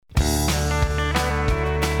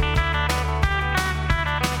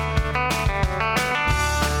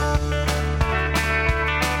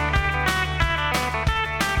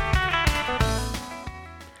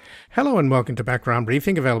Hello and welcome to Background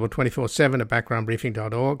Briefing, available 24/7 at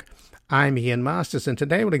backgroundbriefing.org. I'm Ian Masters, and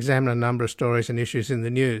today we'll examine a number of stories and issues in the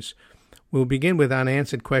news. We'll begin with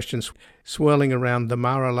unanswered questions swirling around the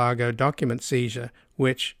Mar-a-Lago document seizure,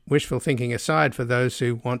 which, wishful thinking aside for those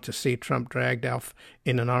who want to see Trump dragged off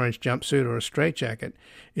in an orange jumpsuit or a straitjacket,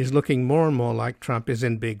 is looking more and more like Trump is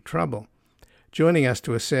in big trouble. Joining us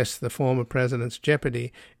to assess the former president's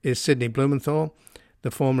jeopardy is Sidney Blumenthal, the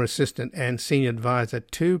former assistant and senior advisor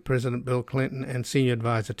to President Bill Clinton and senior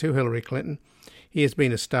advisor to Hillary Clinton. He has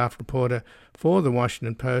been a staff reporter for The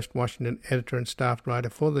Washington Post, Washington editor and staff writer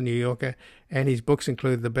for The New Yorker, and his books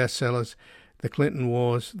include the bestsellers The Clinton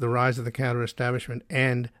Wars, The Rise of the Counter-Establishment,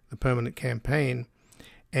 and The Permanent Campaign.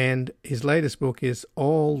 And his latest book is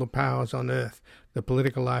All the Powers on Earth, The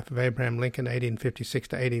Political Life of Abraham Lincoln, 1856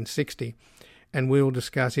 to 1860. And we will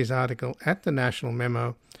discuss his article at the National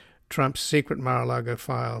Memo, Trump's Secret Mar-a-Lago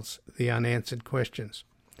Files, The Unanswered Questions.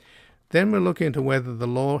 Then we'll look into whether the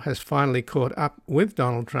law has finally caught up with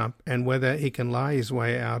Donald Trump and whether he can lie his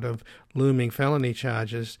way out of looming felony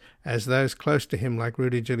charges, as those close to him like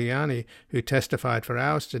Rudy Giuliani, who testified for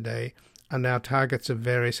hours today, are now targets of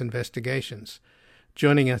various investigations.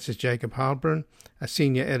 Joining us is Jacob Heilbrunn, a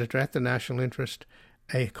senior editor at The National Interest,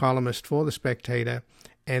 a columnist for The Spectator,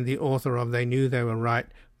 and the author of They Knew They Were Right,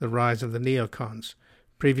 The Rise of the Neocons.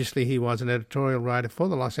 Previously, he was an editorial writer for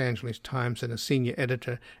the Los Angeles Times and a senior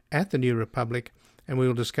editor at the New Republic, and we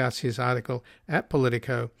will discuss his article at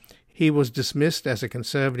Politico. He was dismissed as a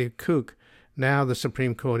conservative kook. Now the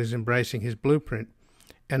Supreme Court is embracing his blueprint.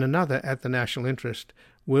 And another at the National Interest,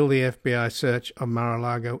 will the FBI search of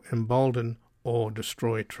Mar-a-Lago embolden or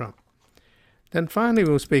destroy Trump? Then finally,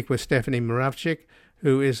 we'll speak with Stephanie Muravchik,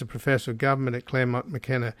 who is a professor of government at Claremont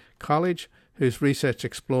McKenna College, whose research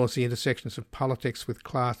explores the intersections of politics with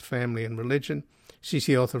class, family, and religion. She's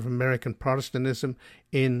the author of American Protestantism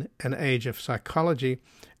in an Age of Psychology,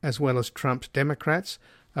 as well as Trump's Democrats,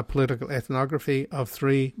 a political ethnography of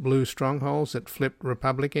three blue strongholds that flipped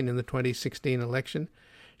Republican in the 2016 election.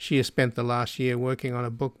 She has spent the last year working on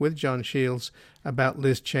a book with John Shields about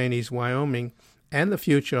Liz Cheney's Wyoming and the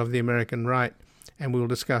future of the American right, and we will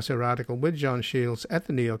discuss her article with John Shields at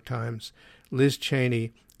the New York Times, Liz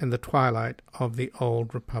Cheney and the Twilight of the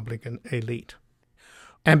Old Republican Elite.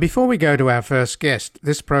 And before we go to our first guest,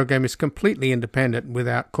 this program is completely independent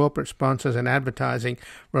without corporate sponsors and advertising,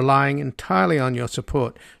 relying entirely on your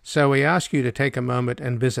support. So we ask you to take a moment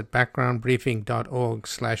and visit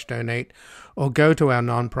backgroundbriefing.org/donate or go to our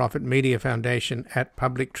nonprofit media foundation at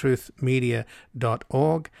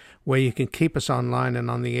publictruthmedia.org, where you can keep us online and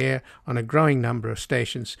on the air on a growing number of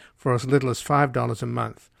stations for as little as $5 a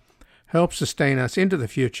month. Help sustain us into the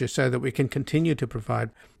future so that we can continue to provide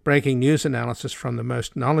breaking news analysis from the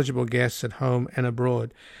most knowledgeable guests at home and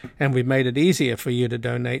abroad. And we've made it easier for you to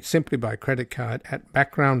donate simply by credit card at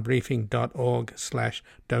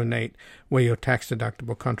backgroundbriefing.org/donate, where your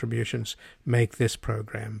tax-deductible contributions make this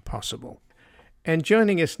program possible. And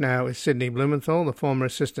joining us now is Sidney Blumenthal, the former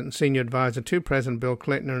assistant and senior advisor to President Bill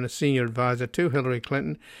Clinton and a senior advisor to Hillary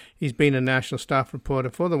Clinton. He's been a national staff reporter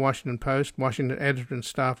for The Washington Post, Washington editor and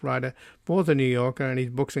staff writer for The New Yorker, and his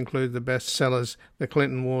books include the bestsellers The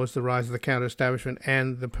Clinton Wars, The Rise of the Counter-Establishment,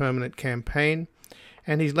 and The Permanent Campaign.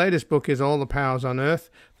 And his latest book is All the Powers on Earth,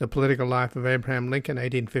 The Political Life of Abraham Lincoln,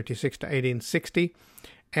 1856 to 1860.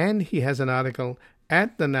 And he has an article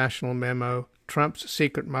at the National Memo, Trump's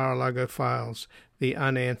Secret Mar-a-Lago Files, The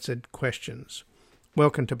Unanswered Questions.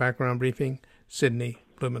 Welcome to Background Briefing, Sidney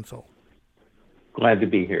Blumenthal. Glad to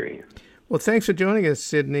be here, Ian. Well, thanks for joining us,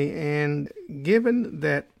 Sidney. And given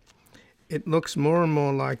that it looks more and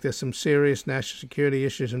more like there's some serious national security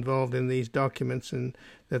issues involved in these documents and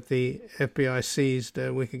that the FBI seized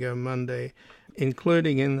a week ago Monday,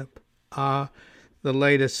 including in the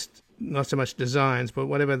latest, not so much designs, but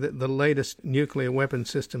whatever the latest nuclear weapon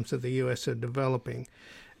systems that the U.S. are developing.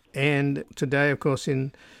 And today, of course,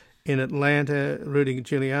 in Atlanta, Rudy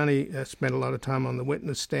Giuliani spent a lot of time on the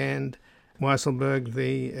witness stand. Weisselberg,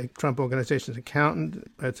 the Trump Organization's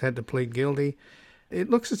accountant, has had to plead guilty. It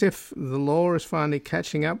looks as if the law is finally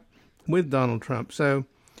catching up with Donald Trump. So,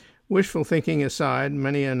 wishful thinking aside,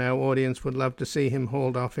 many in our audience would love to see him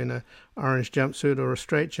hauled off in an orange jumpsuit or a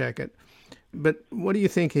straitjacket. But what do you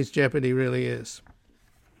think his jeopardy really is?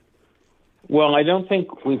 Well, I don't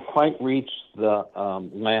think we've quite reached the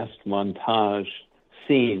last montage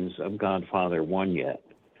scenes of Godfather 1 yet,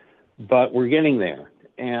 but we're getting there.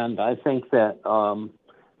 And I think that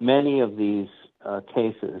many of these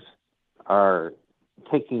cases are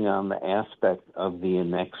taking on the aspect of the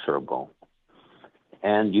inexorable.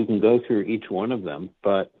 And you can go through each one of them,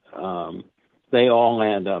 but they all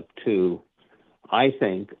add up to I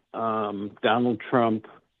think Donald Trump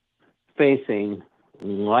facing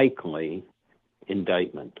likely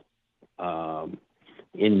indictment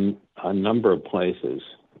in a number of places.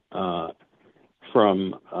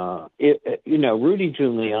 Rudy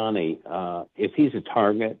Giuliani, if he's a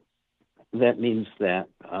target, that means that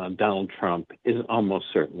Donald Trump is almost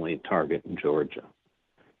certainly a target in Georgia.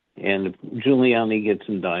 And if Giuliani gets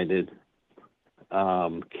indicted,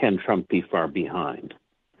 can Trump be far behind?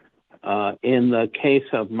 In the case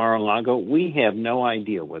of Mar-a-Lago, we have no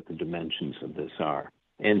idea what the dimensions of this are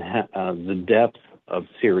and the depth of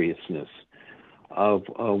seriousness of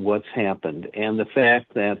what's happened. And the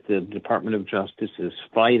fact that the Department of Justice is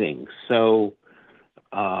fighting so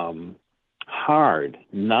hard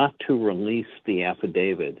not to release the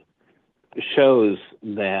affidavit shows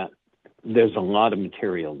that there's a lot of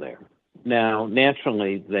material there. Now,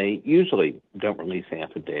 naturally, they usually don't release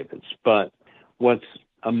affidavits, but what's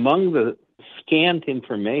among the scant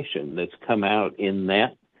information that's come out in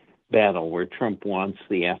that battle where Trump wants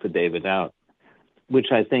the affidavit out,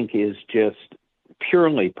 which I think is just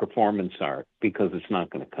purely performance art because it's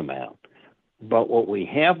not going to come out. But what we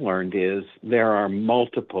have learned is there are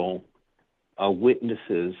multiple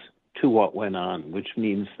witnesses to what went on, which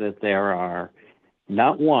means that there are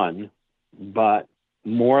not one, but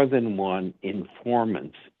more than one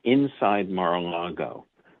informants inside Mar-a-Lago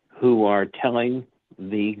who are telling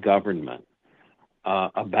the government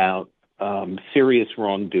about serious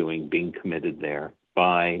wrongdoing being committed there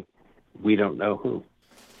by we don't know who.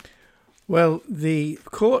 Well, the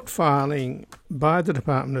court filing by the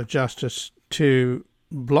Department of Justice to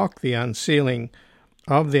block the unsealing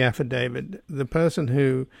of the affidavit, the person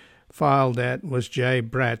who filed that was Jay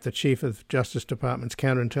Bratt, the chief of Justice Department's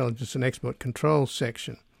Counterintelligence and Export Control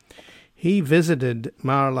Section. He visited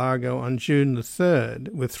Mar-a-Lago on June the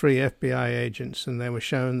 3rd with 3 FBI agents, and they were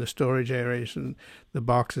shown the storage areas and the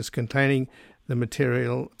boxes containing the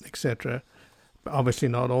material, etc. Obviously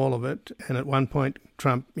not all of it. And at one point,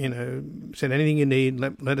 Trump, said, anything you need,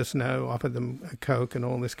 let us know, offered them a Coke and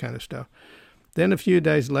all this kind of stuff. Then a few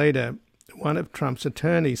days later, one of Trump's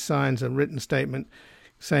attorneys signs a written statement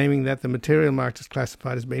saying that the material marked as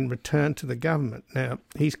classified has been returned to the government. Now,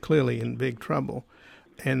 he's clearly in big trouble.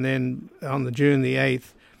 And then on June the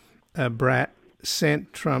 8th, Bratt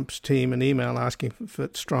sent Trump's team an email asking for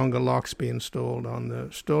stronger locks be installed on the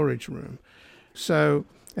storage room. So,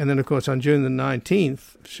 and then, of course, on June the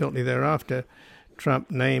 19th, shortly thereafter,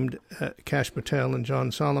 Trump named Kash Patel and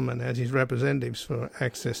John Solomon as his representatives for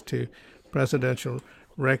access to presidential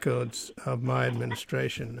records of my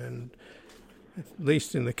administration. And at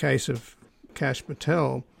least in the case of Kash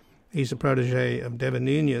Patel, he's a protege of Devin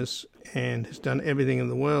Nunes and has done everything in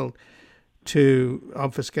the world to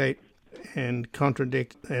obfuscate and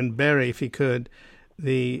contradict and bury, if he could,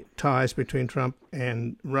 the ties between Trump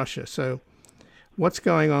and Russia. So what's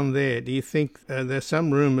going on there? Do you think there's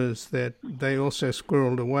some rumors that they also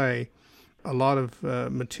squirreled away a lot of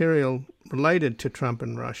material related to Trump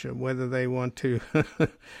and Russia, whether they want to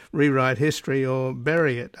rewrite history or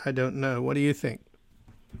bury it? I don't know. What do you think?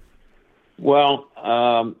 Well,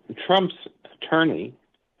 Trump's attorney,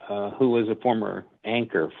 who was a former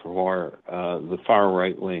anchor for the far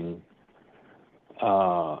right-wing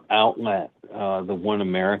outlet, the One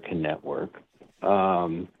America Network,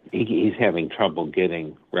 he's having trouble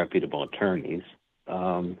getting reputable attorneys,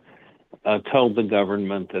 told the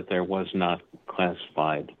government that there was not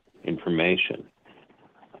classified information.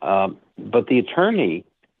 But the attorney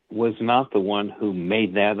was not the one who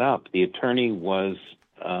made that up. The attorney was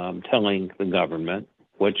telling the government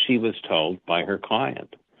what she was told by her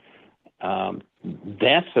client.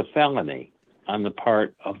 That's a felony on the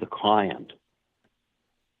part of the client.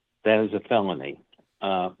 That is a felony.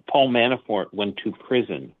 Paul Manafort went to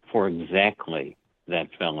prison for exactly that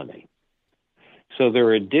felony. So there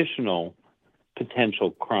are additional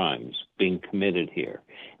potential crimes being committed here.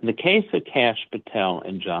 In the case of Kash Patel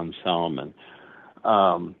and John Solomon,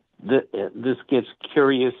 this gets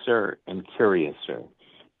curiouser and curiouser.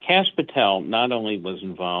 Kash Patel not only was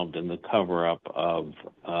involved in the cover-up of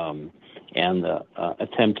and the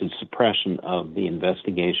attempted suppression of the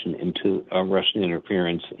investigation into Russian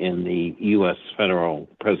interference in the U.S. federal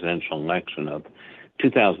presidential election of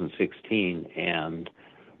 2016 and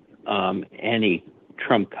any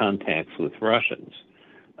Trump contacts with Russians,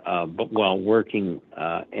 but while working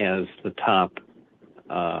as the top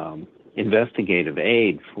investigative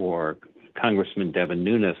aide for Congressman Devin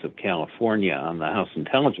Nunes of California on the House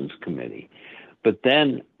Intelligence Committee. But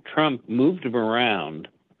then Trump moved him around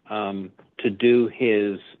to do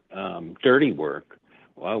his dirty work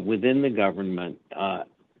within the government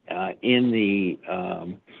in the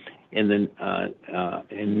in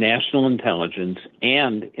national intelligence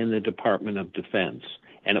and in the Department of Defense.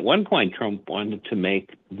 And at one point, Trump wanted to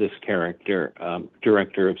make this character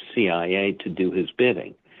director of CIA to do his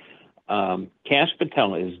bidding. Kash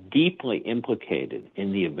Patel is deeply implicated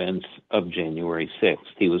in the events of January 6th.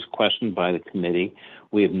 He was questioned by the committee.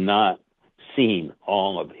 We have not seen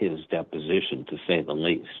all of his deposition, to say the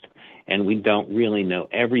least. And we don't really know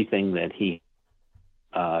everything that he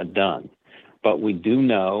done. But we do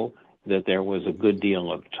know that there was a good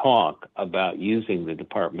deal of talk about using the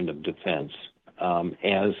Department of Defense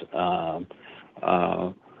to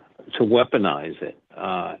weaponize it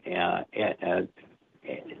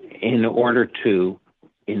in order to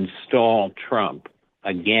install Trump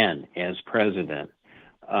again as president,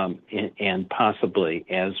 and possibly,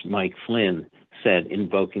 as Mike Flynn said,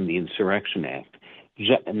 invoking the Insurrection Act.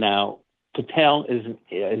 Now, Patel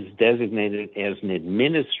is designated as an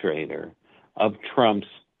administrator of Trump's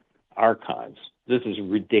archives. This is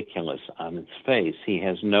ridiculous on its face. He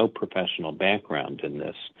has no professional background in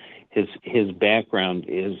this. His background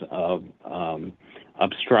is of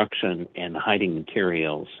obstruction and hiding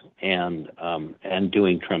materials and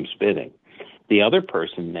doing Trump's bidding. The other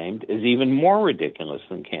person named is even more ridiculous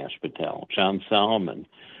than Kash Patel, John Solomon,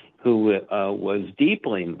 who was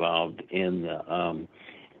deeply involved in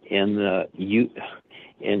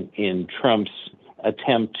Trump's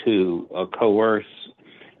attempt to coerce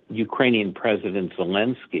Ukrainian President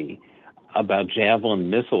Zelensky about Javelin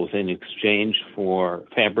missiles in exchange for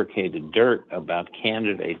fabricated dirt about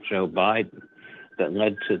candidate Joe Biden that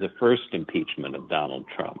led to the first impeachment of Donald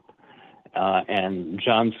Trump. And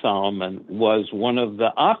John Solomon was one of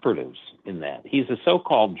the operatives in that. He's a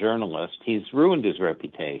so-called journalist. He's ruined his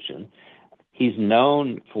reputation. He's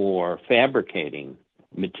known for fabricating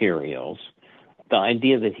materials. The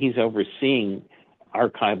idea that he's overseeing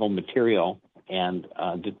archival material and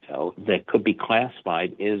that could be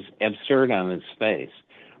classified is absurd on its face.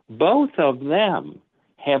 Both of them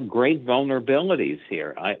have great vulnerabilities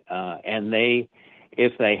here, and they,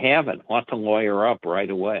 if they haven't, ought to lawyer up right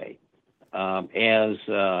away. As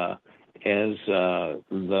the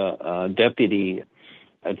Deputy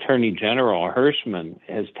Attorney General Hirschman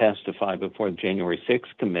has testified before the January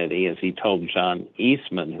 6th committee, as he told John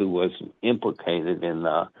Eastman, who was implicated in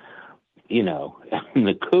the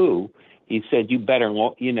coup. He said, you better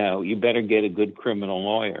get a good criminal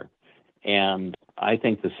lawyer. And I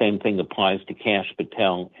think the same thing applies to Kash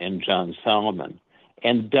Patel and John Solomon.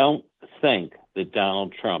 And don't think that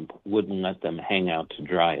Donald Trump wouldn't let them hang out to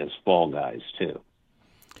dry as fall guys, too.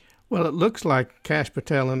 Well, it looks like Kash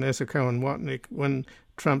Patel and Issaco and Watnick, when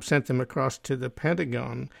Trump sent them across to the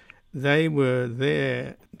Pentagon, they were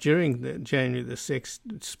there during the January the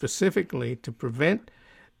 6th specifically to prevent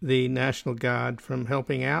the National Guard from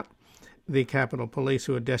helping out the Capitol Police,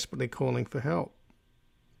 who are desperately calling for help.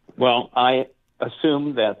 Well, I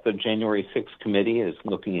assume that the January 6th committee is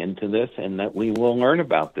looking into this and that we will learn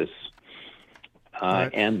about this right.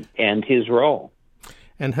 and his role.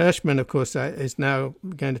 And Hirschman, of course, is now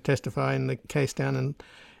going to testify in the case down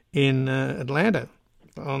in Atlanta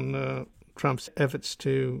on Trump's efforts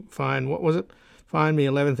to find, what was it? Find me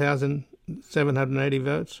 11,780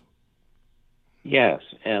 votes? Yes,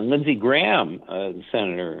 and Lindsey Graham, the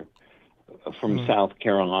senator from South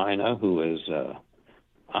Carolina, who is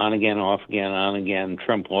on again, off again, on again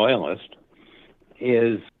Trump loyalist,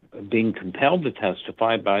 is being compelled to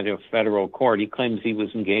testify by the federal court. He claims he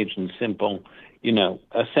was engaged in simple,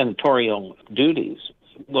 senatorial duties.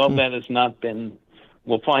 Well, that has not been,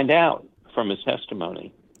 we'll find out from his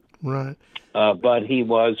testimony. Right. But he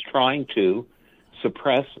was trying to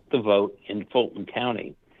suppress the vote in Fulton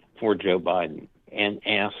County for Joe Biden and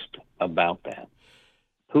asked about that.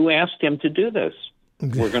 Who asked him to do this?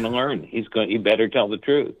 We're going to learn. He better tell the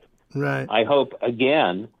truth. Right. I hope,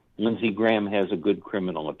 again, Lindsey Graham has a good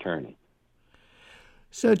criminal attorney.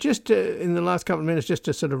 So just in the last couple of minutes, just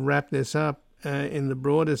to sort of wrap this up in the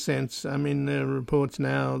broader sense, I mean, there are reports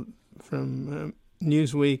now from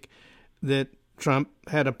Newsweek that Trump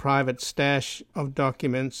had a private stash of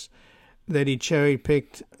documents that he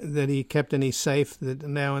cherry-picked, that he kept in his safe, that are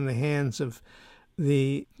now in the hands of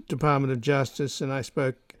the Department of Justice. And I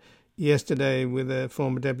spoke yesterday with a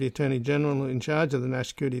former Deputy Attorney General in charge of the National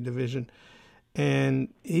Security Division, and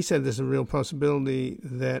he said there's a real possibility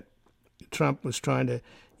that Trump was trying to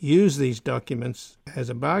use these documents as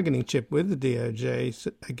a bargaining chip with the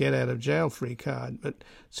DOJ, a get-out-of-jail-free card. But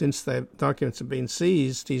since the documents have been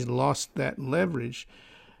seized, he's lost that leverage,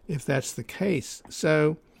 if that's the case.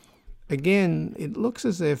 So, again, it looks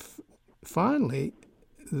as if finally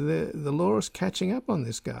the law is catching up on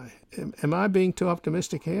this guy. Am I being too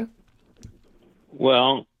optimistic here?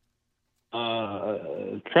 Well,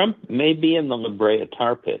 Trump may be in the La Brea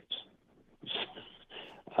tar pits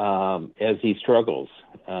as he struggles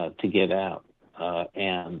to get out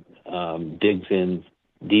and digs in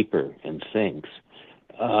deeper and sinks.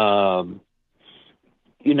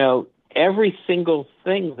 Every single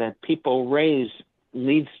thing that people raise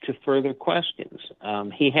leads to further questions.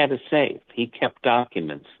 He had a safe. He kept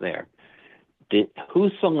documents there. Who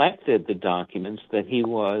selected the documents that he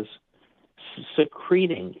was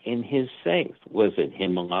secreting in his safe? Was it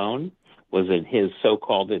him alone? Was it his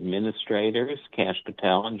so-called administrators, Kash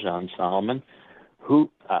Patel and John Solomon? What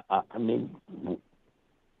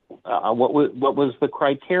was the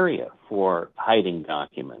criteria for hiding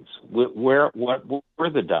documents? What were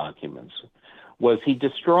the documents? Was he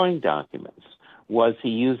destroying documents? Was he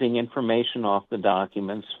using information off the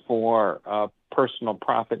documents for personal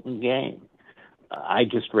profit and gain? I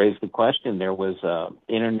just raised the question. There was an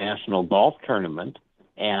international golf tournament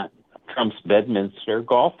at Trump's Bedminster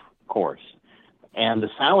golf course, and the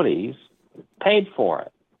Saudis paid for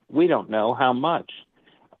it. We don't know how much.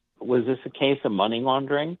 Was this a case of money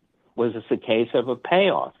laundering? Was this a case of a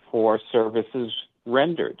payoff for services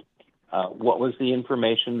rendered? What was the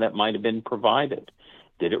information that might have been provided?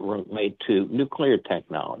 Did it relate to nuclear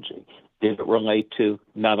technology? Did it relate to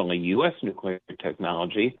not only U.S. nuclear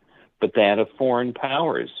technology, but that of foreign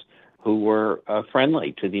powers who were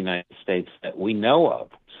friendly to the United States that we know of,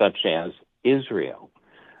 such as Israel?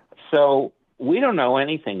 So we don't know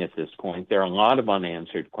anything at this point. There are a lot of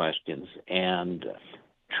unanswered questions, and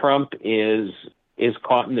Trump is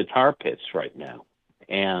caught in the tar pits right now.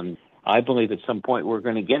 And I believe at some point we're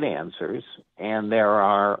going to get answers, and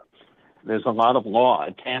there's a lot of law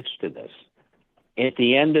attached to this. At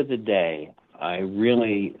the end of the day, I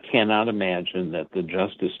really cannot imagine that the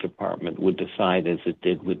Justice Department would decide as it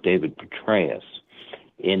did with David Petraeus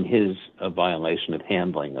in his violation of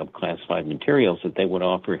handling of classified materials, that they would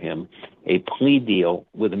offer him a plea deal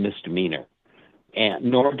with a misdemeanor. And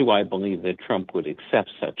nor do I believe that Trump would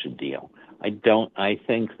accept such a deal. I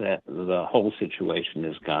think that the whole situation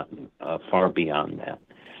has gotten far beyond that.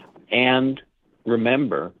 And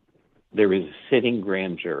remember, there is a sitting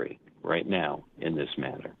grand jury right now in this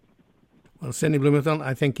matter. Well, Sidney Blumenthal,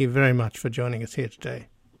 I thank you very much for joining us here today.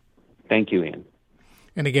 Thank you, Ian.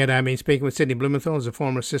 And again, I've been speaking with Sidney Blumenthal as a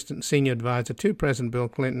former assistant senior advisor to President Bill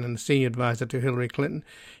Clinton and a senior advisor to Hillary Clinton.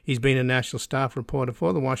 He's been a national staff reporter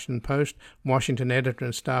for the Washington Post, Washington editor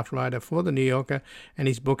and staff writer for the New Yorker, and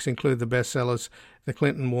his books include the bestsellers The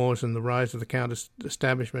Clinton Wars and the Rise of the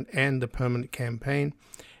Counter-Establishment and The Permanent Campaign.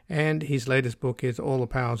 And his latest book is All the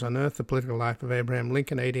Powers on Earth, The Political Life of Abraham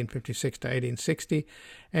Lincoln, 1856 to 1860.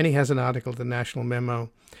 And he has an article, The National Memo,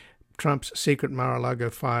 Trump's Secret Mar-a-Lago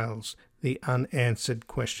Files, The Unanswered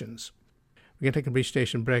Questions. We're going to take a brief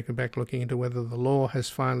station break and back looking into whether the law has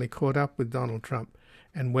finally caught up with Donald Trump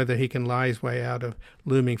and whether he can lie his way out of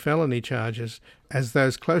looming felony charges, as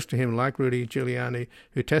those close to him, like Rudy Giuliani,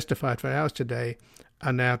 who testified for hours today,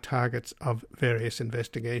 are now targets of various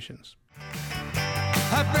investigations.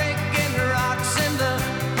 Breaking rocks in the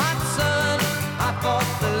hot sun. I fought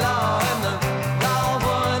the law and the law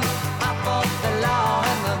won. I fought the law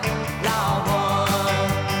and the law won.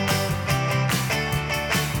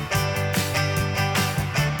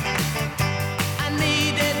 I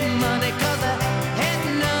needed money 'cause I had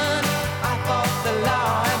none. I fought the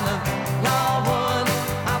law and the law won.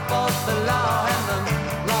 I fought the law and the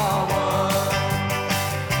law won.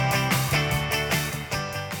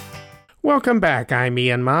 Welcome back. I'm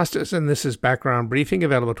Ian Masters, and this is Background Briefing,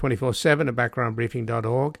 available 24/7 at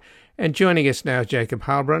backgroundbriefing.org. And joining us now is Jacob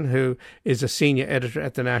Heilbrunn, who is a senior editor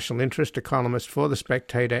at The National Interest, a columnist for The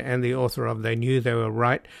Spectator, and the author of They Knew They Were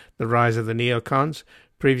Right, The Rise of the Neocons.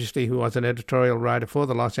 Previously, he was an editorial writer for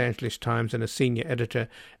the Los Angeles Times and a senior editor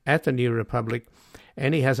at The New Republic.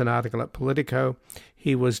 And he has an article at Politico.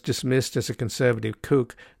 He was dismissed as a conservative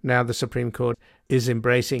kook. Now the Supreme Court is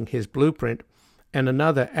embracing his blueprint. And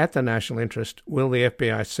another at The National Interest, will the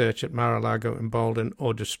FBI search at Mar-a-Lago embolden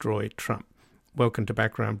or destroy Trump? Welcome to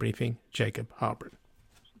Background Briefing, Jacob Heilbrunn.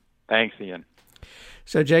 Thanks, Ian.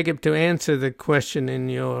 So, Jacob, to answer the question in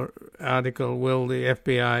your article, will the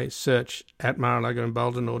FBI search at Mar-a-Lago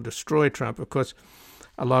embolden or destroy Trump? Of course,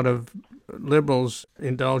 a lot of liberals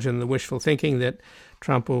indulge in the wishful thinking that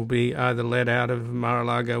Trump will be either let out of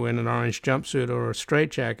Mar-a-Lago in an orange jumpsuit or a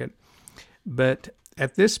straitjacket. But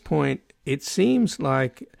at this point, it seems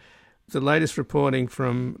like the latest reporting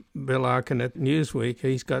from Bill Arkin at Newsweek,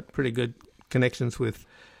 he's got pretty good connections with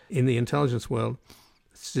in the intelligence world,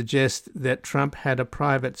 suggests that Trump had a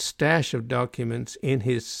private stash of documents in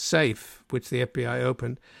his safe, which the FBI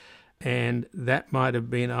opened, and that might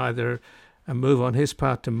have been either a move on his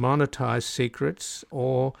part to monetize secrets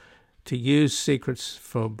or to use secrets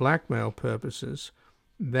for blackmail purposes.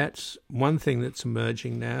 That's one thing that's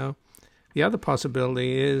emerging now. The other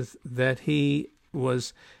possibility is that he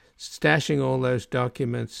was stashing all those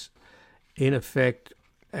documents in effect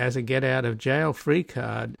as a get-out-of-jail-free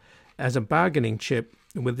card, as a bargaining chip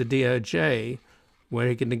with the DOJ, where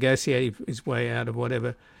he could negotiate his way out of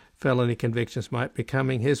whatever felony convictions might be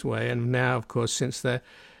coming his way. And now, of course, since the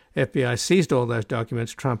FBI seized all those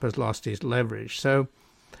documents, Trump has lost his leverage. So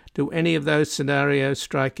do any of those scenarios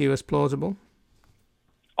strike you as plausible?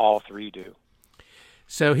 All three do.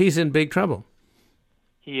 So he's in big trouble.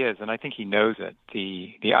 He is, and I think he knows it.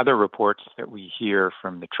 The other reports that we hear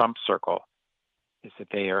from the Trump circle is that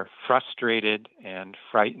they are frustrated and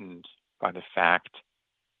frightened by the fact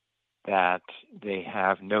that they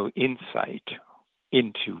have no insight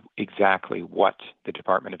into exactly what the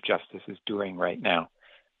Department of Justice is doing right now.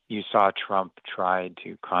 You saw Trump tried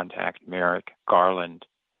to contact Merrick Garland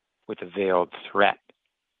with a veiled threat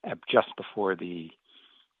just before the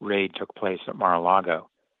raid took place at Mar-a-Lago.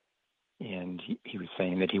 And he was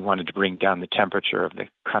saying that he wanted to bring down the temperature of the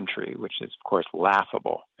country, which is, of course,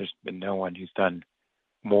 laughable. There's been no one who's done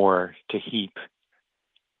more to heap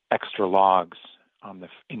extra logs on the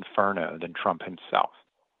inferno than Trump himself.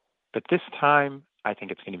 But this time, I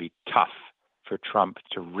think it's going to be tough for Trump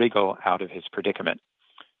to wriggle out of his predicament,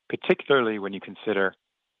 particularly when you consider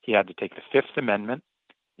he had to take the Fifth Amendment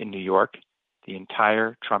in New York. The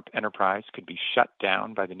entire Trump enterprise could be shut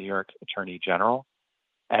down by the New York Attorney General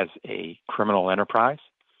as a criminal enterprise,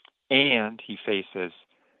 and he faces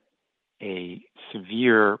a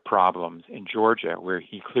severe problems in Georgia, where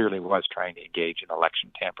he clearly was trying to engage in election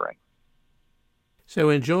tampering. So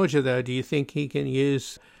in Georgia, though, do you think he can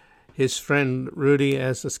use his friend Rudy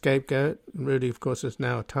as a scapegoat? Rudy, of course, is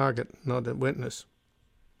now a target, not a witness.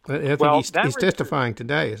 I think he's testifying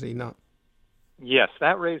today, is he not? Yes,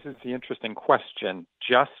 that raises the interesting question,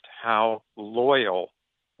 just how loyal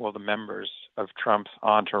will the members of Trump's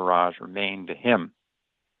entourage remain to him?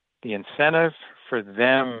 The incentive for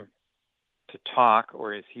them to talk,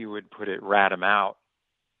 or as he would put it, rat him out,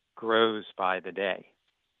 grows by the day.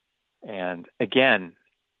 And again,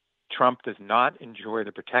 Trump does not enjoy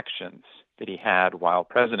the protections that he had while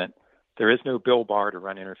president. There is no Bill Barr to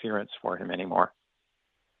run interference for him anymore.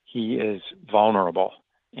 He is vulnerable,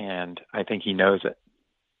 and I think he knows it.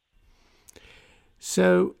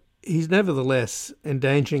 So he's nevertheless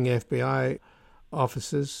endangering FBI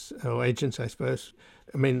officers, or agents, I suppose.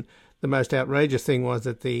 I mean, the most outrageous thing was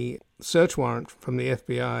that the search warrant from the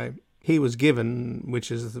FBI, he was given,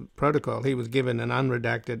 which is the protocol, he was given an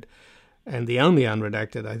unredacted, and the only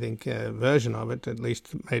unredacted, I think, version of it, at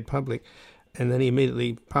least made public, and then he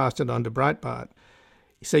immediately passed it on to Breitbart.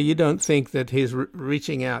 So you don't think that his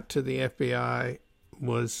reaching out to the FBI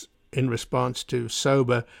was in response to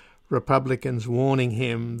sober Republicans warning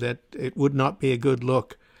him that it would not be a good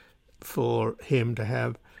look for him to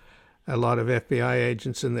have a lot of FBI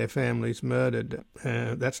agents and their families murdered?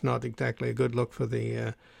 That's not exactly a good look for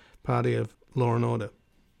the party of law and order.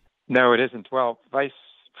 No, it isn't. Well,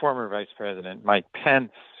 former Vice President Mike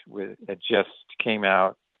Pence just came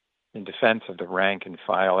out in defense of the rank and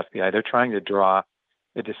file FBI. They're trying to draw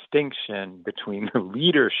a distinction between the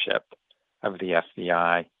leadership of the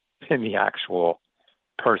FBI and the actual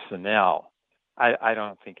personnel. I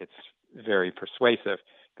don't think it's very persuasive.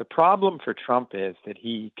 The problem for Trump is that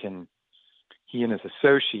he and his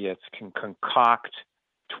associates can concoct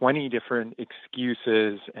 20 different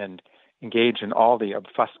excuses and engage in all the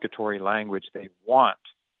obfuscatory language they want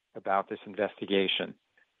about this investigation.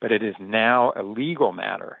 But it is now a legal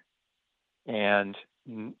matter, and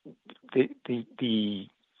the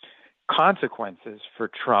consequences for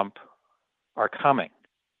Trump are coming.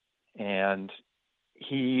 And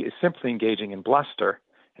he is simply engaging in bluster.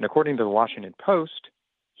 And according to the Washington Post,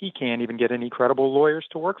 he can't even get any credible lawyers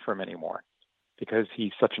to work for him anymore because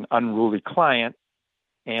he's such an unruly client.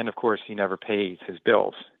 And of course, he never pays his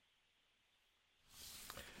bills.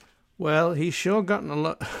 Well, he's sure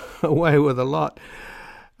gotten away with a lot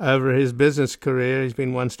over his business career. He's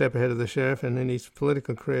been one step ahead of the sheriff, and in his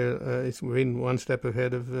political career, he's been one step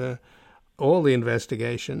ahead of all the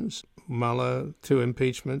investigations, Mueller, 2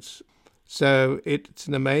 impeachments. So it's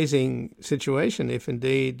an amazing situation if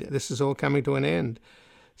indeed this is all coming to an end.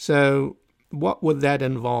 So what would that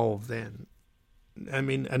involve then? I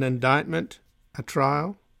mean, an indictment, a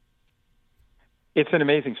trial? It's an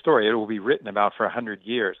amazing story. It will be written about for 100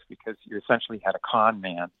 years because you essentially had a con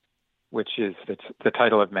man, which is the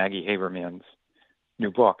title of Maggie Haberman's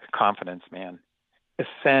new book, Confidence Man,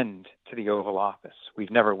 ascend to the Oval Office.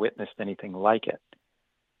 We've never witnessed anything like it.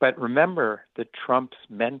 But remember that Trump's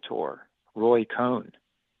mentor, Roy Cohn,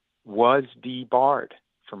 was debarred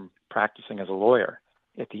from practicing as a lawyer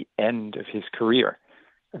at the end of his career.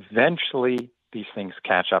 Eventually, these things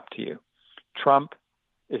catch up to you. Trump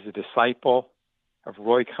is a disciple of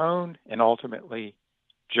Roy Cohn and ultimately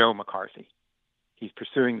Joe McCarthy. He's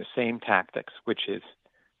pursuing the same tactics, which is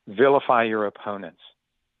vilify your opponents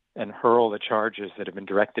and hurl the charges that have been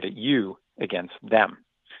directed at you against them.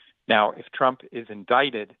 Now, if Trump is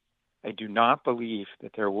indicted, I do not believe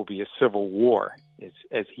that there will be a civil war,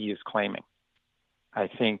 as he is claiming. I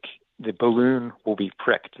think the balloon will be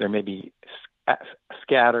pricked. There may be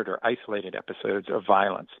scattered or isolated episodes of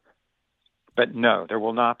violence. But no, there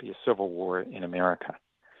will not be a civil war in America.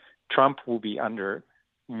 Trump will be under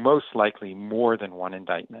most likely more than one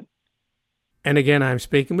indictment. And again, I'm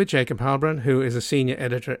speaking with Jacob Heilbrunn, who is a senior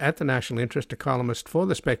editor at The National Interest, a columnist for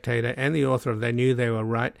The Spectator, and the author of They Knew They Were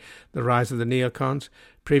Right, The Rise of the Neocons.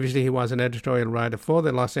 Previously, he was an editorial writer for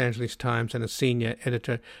the Los Angeles Times and a senior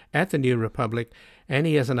editor at The New Republic, and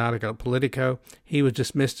he has an article at Politico. He was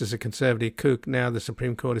dismissed as a conservative kook. Now the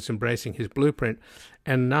Supreme Court is embracing his blueprint.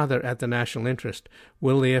 And another at The National Interest,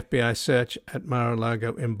 will the FBI search at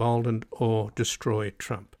Mar-a-Lago embolden or destroy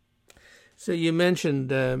Trump? So you mentioned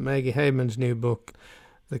Maggie Haberman's new book,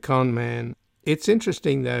 The Con Man. It's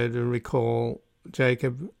interesting, though, to recall,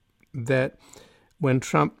 Jacob, that when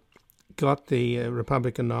Trump got the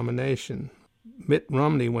Republican nomination, Mitt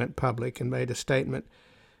Romney went public and made a statement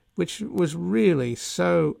which was really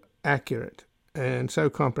so accurate and so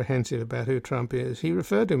comprehensive about who Trump is. He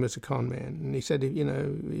referred to him as a con man, and he said, you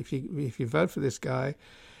know, if you vote for this guy,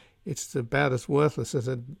 it's about as worthless as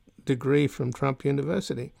a degree from Trump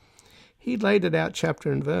University. He laid it out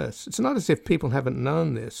chapter and verse. It's not as if people haven't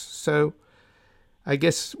known this. So I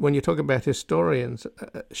guess when you talk about historians,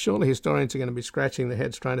 surely historians are going to be scratching their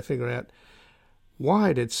heads trying to figure out,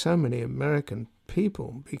 why did so many American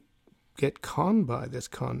people get conned by this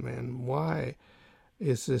con man? Why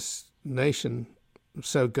is this nation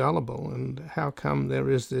so gullible, and how come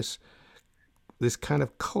there is this kind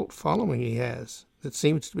of cult following he has that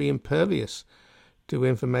seems to be impervious to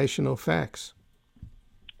information or facts?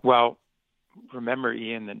 Well, remember,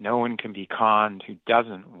 Ian, that no one can be conned who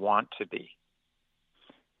doesn't want to be.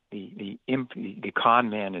 The con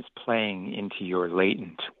man is playing into your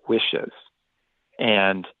latent wishes.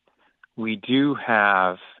 And we do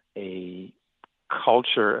have a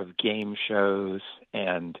culture of game shows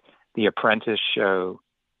and The Apprentice show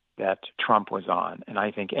that Trump was on. And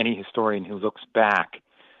I think any historian who looks back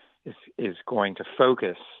is going to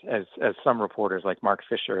focus, as some reporters like Mark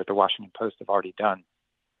Fisher at the Washington Post have already done,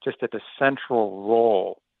 just at the central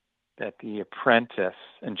role that The Apprentice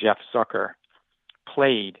and Jeff Zucker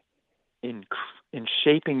played in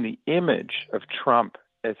shaping the image of Trump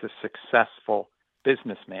as a successful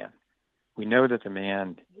businessman. We know that the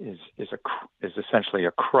man is essentially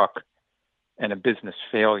a crook and a business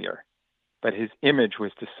failure, but his image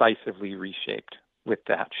was decisively reshaped with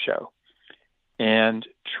that show. And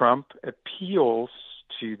Trump appeals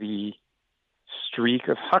to the streak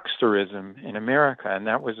of hucksterism in America, and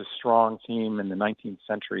that was a strong theme in the 19th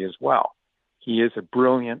century as well. He is a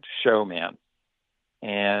brilliant showman.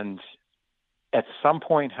 And at some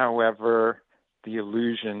point, however, the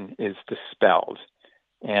illusion is dispelled.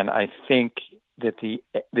 And I think that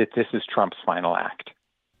this is Trump's final act.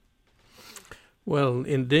 Well,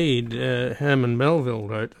 indeed, Herman Melville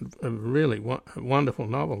wrote a really wonderful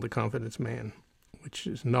novel, The Confidence Man, which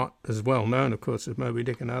is not as well known, of course, as Moby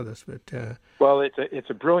Dick and others. But well, it's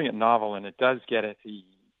a brilliant novel, and it does get at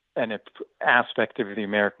an aspect of the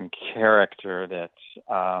American character that,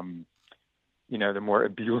 the more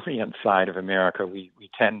ebullient side of America, we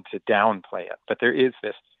tend to downplay it. But there is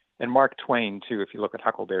this, and Mark Twain, too, if you look at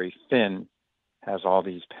Huckleberry Finn, has all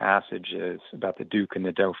these passages about the Duke and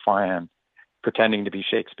the Dauphin pretending to be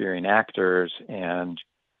Shakespearean actors and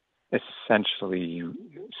essentially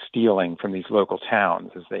stealing from these local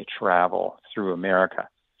towns as they travel through America.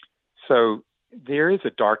 So there is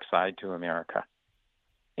a dark side to America,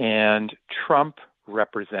 and Trump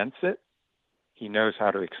represents it. He knows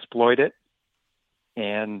how to exploit it,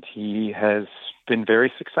 and he has been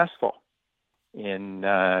very successful in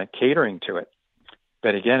catering to it.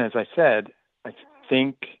 But again, as I said, I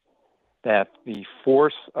think that the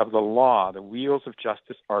force of the law, the wheels of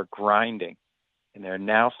justice are grinding, and they're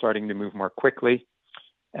now starting to move more quickly.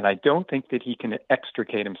 And I don't think that he can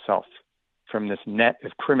extricate himself from this net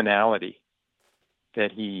of criminality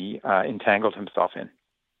that he entangled himself in.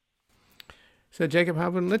 So, Jacob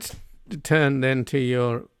Heilbrunn, let's turn then to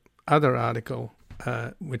your other article,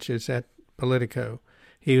 which is at Politico.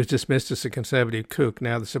 He was dismissed as a conservative kook.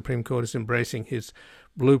 Now the Supreme Court is embracing his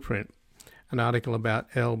blueprint, an article about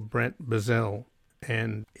L. Brent Bozell.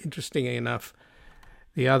 And interestingly enough,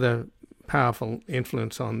 the other powerful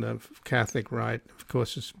influence on the Catholic right, of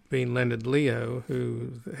course, has been Leonard Leo,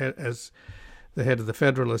 who, as the head of the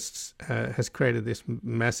Federalists, has created this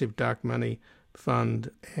massive dark money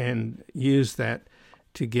fund and used that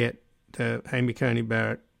to get Amy Coney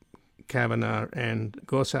Barrett, Kavanaugh, and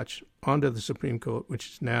Gorsuch onto the Supreme Court, which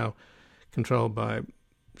is now controlled by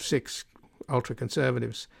 6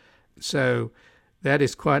 ultra-conservatives. So that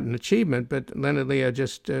is quite an achievement, but Leonard Leo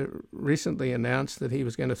just recently announced that he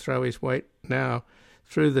was going to throw his weight now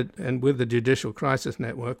through with the Judicial Crisis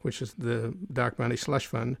Network, which is the dark money slush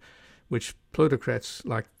fund, which plutocrats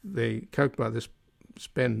like the Koch brothers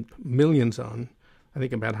spend millions on. I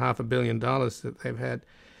think about $500 million that they've had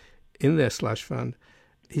in their slush fund.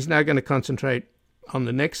 He's now going to concentrate on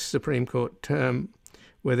the next Supreme Court term,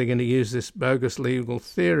 where they're going to use this bogus legal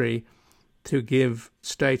theory to give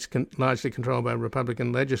states largely controlled by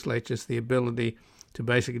Republican legislatures the ability to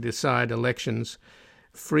basically decide elections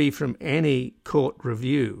free from any court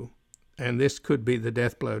review. And this could be the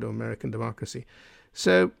death blow to American democracy.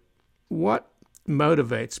 So what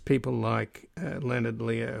motivates people like Leonard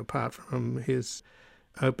Leo, apart from his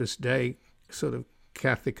Opus Dei sort of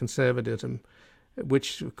Catholic conservatism,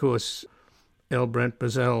 which, of course, L. Brent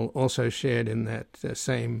Bozell also shared in that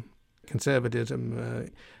same conservatism,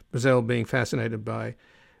 Bozell being fascinated by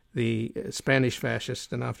the Spanish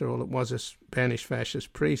fascist, and after all, it was a Spanish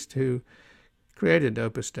fascist priest who created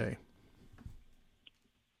Opus Dei.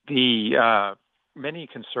 The many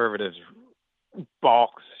conservatives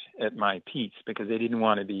balked at my piece because they didn't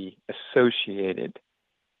want to be associated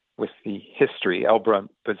with the history. L.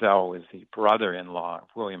 Brent Bozell was the brother-in-law of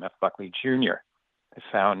William F. Buckley Jr., the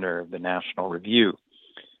founder of the National Review.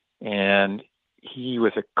 And he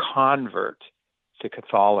was a convert to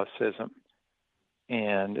Catholicism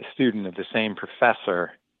and a student of the same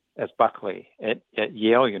professor as Buckley at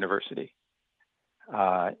Yale University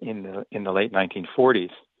in the late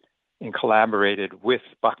 1940s, and collaborated with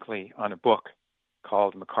Buckley on a book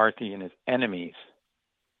called McCarthy and His Enemies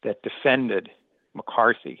that defended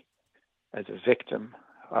McCarthy as a victim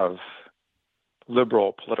of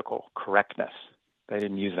liberal political correctness. They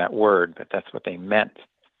didn't use that word, but that's what they meant.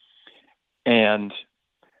 And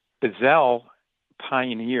Bozell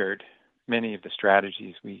pioneered many of the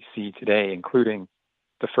strategies we see today, including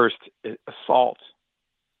the first assault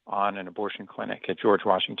on an abortion clinic at George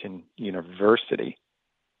Washington University,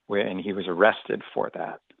 and he was arrested for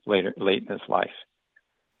that late in his life.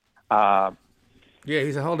 Yeah,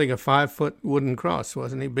 he's holding a 5-foot wooden cross,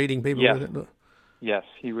 wasn't he? Beating people with it. Yes,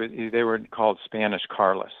 he was. They were called Spanish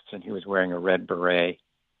Carlists, and he was wearing a red beret.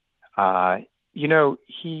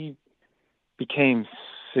 He became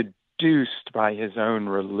seduced by his own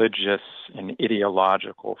religious and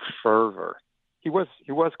ideological fervor. He was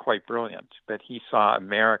quite brilliant, but he saw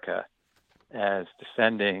America as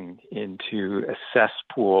descending into a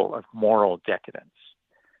cesspool of moral decadence,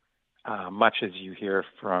 much as you hear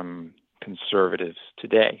from conservatives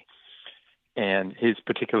today. And his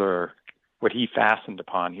particular, what he fastened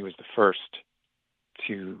upon, he was the first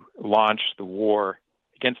to launch the war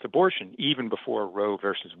against abortion even before Roe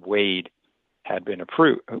versus Wade had been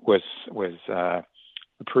approved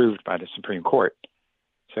by the Supreme Court.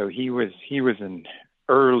 So he was an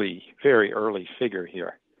very early figure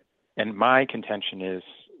here. And my contention is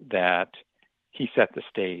that he set the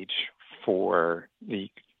stage for the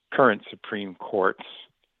current Supreme Court's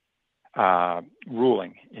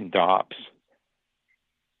ruling in Dobbs,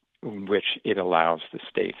 in which it allows the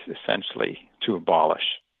states essentially to abolish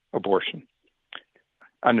abortion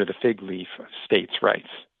under the fig leaf of states' rights.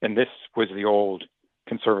 And this was the old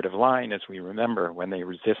conservative line, as we remember, when they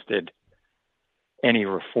resisted any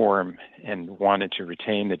reform and wanted to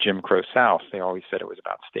retain the Jim Crow South. They always said it was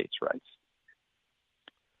about states' rights.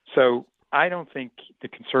 So I don't think the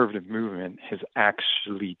conservative movement has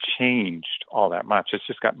actually changed all that much. It's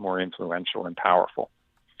just gotten more influential and powerful.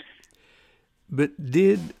 But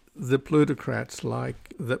did the plutocrats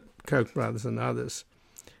like the Koch brothers and others,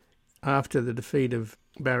 after the defeat of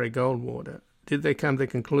Barry Goldwater, did they come to the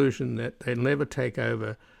conclusion that they'd never take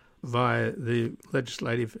over via the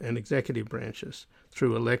legislative and executive branches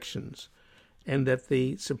through elections, and that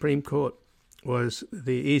the Supreme Court was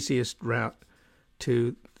the easiest route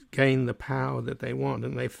to gain the power that they want?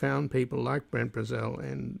 And they found people like Brent Bozell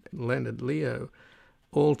and Leonard Leo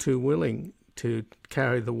all too willing to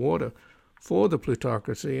carry the water for the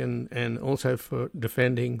plutocracy and also for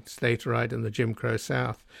defending states' right in the Jim Crow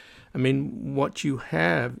South. I mean, what you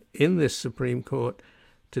have in this Supreme Court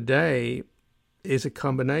today is a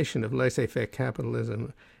combination of laissez-faire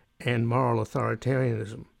capitalism and moral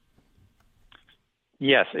authoritarianism.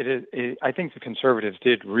 Yes, it is. I think the conservatives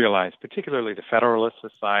did realize, particularly the Federalist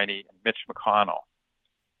Society and Mitch McConnell,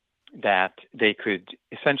 that they could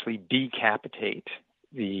essentially decapitate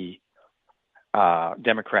the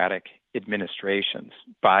Democratic administrations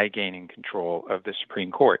by gaining control of the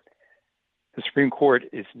Supreme Court. The Supreme Court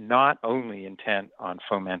is not only intent on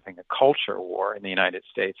fomenting a culture war in the United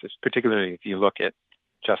States, particularly if you look at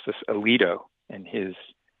Justice Alito and his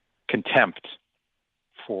contempt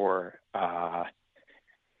for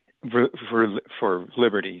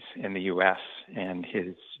liberties in the U.S. and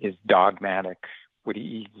his dogmatic, what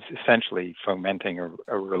he's essentially fomenting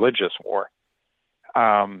a religious war.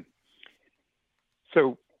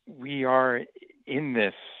 So we are in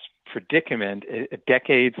this predicament, a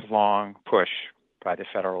decades-long push by the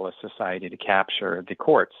Federalist Society to capture the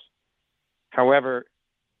courts. However,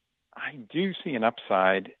 I do see an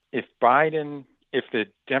upside if the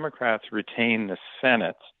Democrats retain the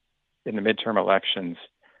Senate in the midterm elections.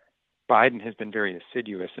 Biden has been very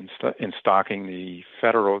assiduous in stalking the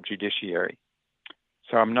federal judiciary.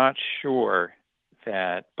 So I'm not sure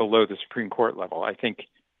that below the Supreme Court level, I think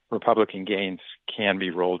Republican gains can be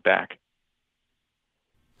rolled back.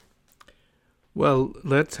 Well,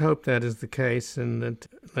 let's hope that is the case, and that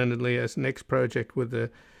Leonard Leo's next project with the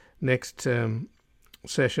next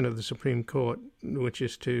session of the Supreme Court, which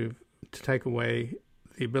is to take away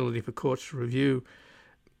the ability for courts to review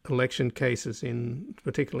election cases,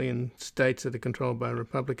 particularly in states that are controlled by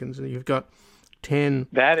Republicans. And you've got 10...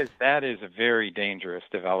 That is a very dangerous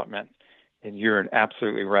development, and you're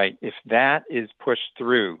absolutely right. If that is pushed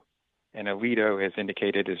through, and Alito has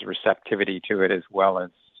indicated his receptivity to it as well as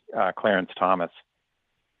Clarence Thomas,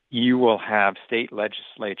 you will have state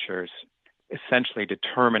legislatures essentially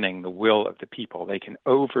determining the will of the people. They can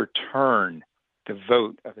overturn the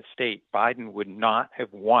vote of a state. Biden would not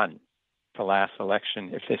have won the last election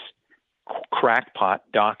if this crackpot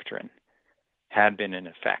doctrine had been in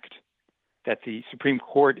effect. That the Supreme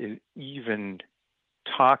Court is even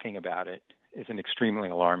talking about it is an extremely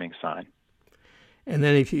alarming sign. And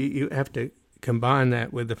then if you have to combine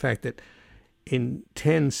that with the fact that in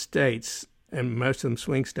 10 states, and most of them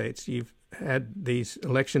swing states, you've had these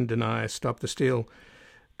election deniers, Stop the Steal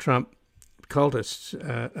Trump cultists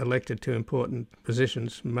elected to important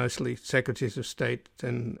positions, mostly secretaries of state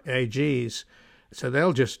and AGs. So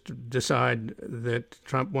they'll just decide that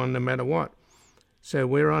Trump won no matter what. So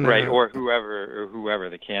we're on right, or whoever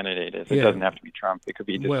the candidate is. It doesn't have to be Trump. It could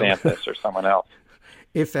be DeSantis or someone else.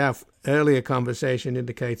 If our earlier conversation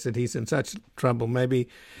indicates that he's in such trouble, maybe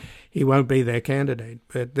he won't be their candidate.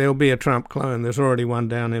 But there'll be a Trump clone. There's already one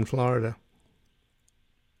down in Florida.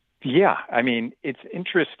 Yeah, I mean, it's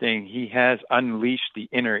interesting. He has unleashed the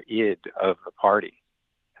inner id of the party.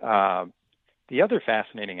 The other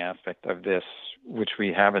fascinating aspect of this, which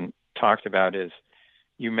we haven't talked about, is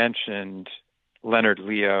you mentioned Leonard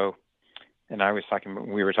Leo, and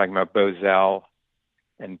we were talking about Bozell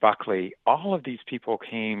and Buckley. All of these people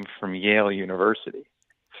came from Yale University.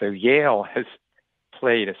 So Yale has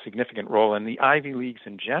played a significant role, and the Ivy Leagues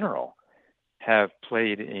in general have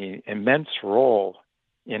played an immense role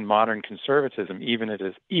in modern conservatism, even as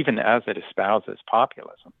it espouses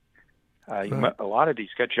populism. Right. A lot of these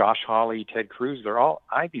guys, Josh Hawley, Ted Cruz, they're all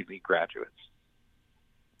Ivy League graduates.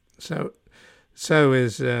 So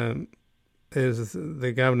is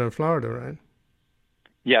the governor of Florida, right?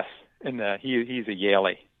 Yes, and he's a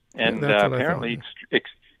Yalie. And apparently,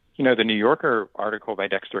 the New Yorker article by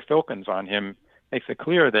Dexter Filkins on him makes it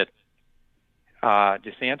clear that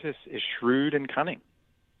DeSantis is shrewd and cunning.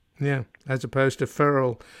 Yeah, as opposed to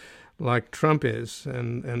feral like Trump is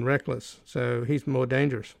and reckless. So he's more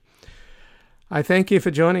dangerous. I thank you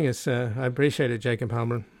for joining us. I appreciate it, Jacob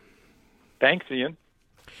Heilbrunn. Thanks, Ian.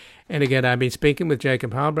 And again, I've been speaking with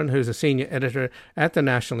Jacob Heilbrunn, who's a senior editor at The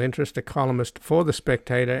National Interest, a columnist for The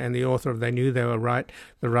Spectator, and the author of They Knew They Were Right,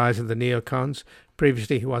 The Rise of the Neocons.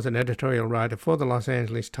 Previously, he was an editorial writer for the Los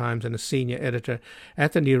Angeles Times and a senior editor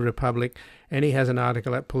at the New Republic, and he has an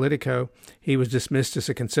article at Politico. He was dismissed as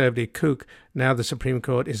a conservative kook. Now the Supreme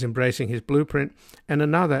Court is embracing his blueprint. And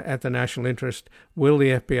another at the National Interest, Will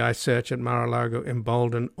the FBI search at Mar-a-Lago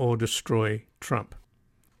embolden or destroy Trump?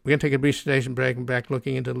 We're going to take a brief station break and back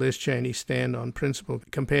looking into Liz Cheney's stand on principle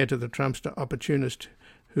compared to the Trumpster opportunist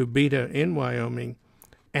who beat her in Wyoming,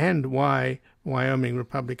 and why Wyoming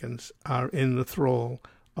Republicans are in the thrall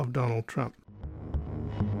of Donald Trump.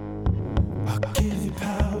 I'll give you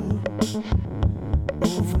power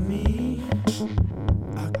over me.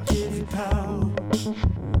 I'll give you power,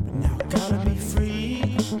 but now I gotta be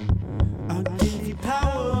free. I'll give you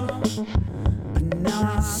power, but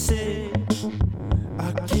said,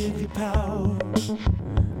 I give you power.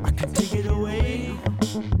 I can take it away.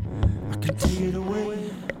 I can take it away.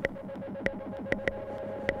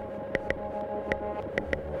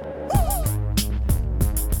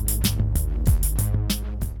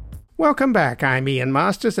 Welcome back. I'm Ian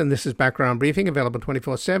Masters, and this is Background Briefing, available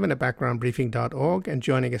 24/7 at backgroundbriefing.org. And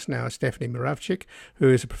joining us now is Stephanie Muravchik, who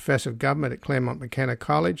is a professor of government at Claremont McKenna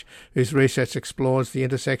College, whose research explores the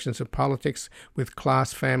intersections of politics with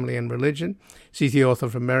class, family, and religion. She's the author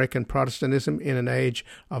of American Protestantism in an Age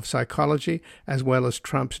of Psychology, as well as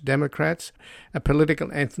Trump's Democrats, a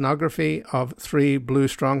political ethnography of 3 blue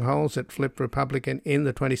strongholds that flipped Republican in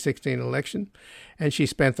the 2016 election. And she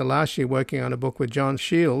spent the last year working on a book with John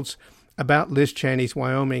Shields about Liz Cheney's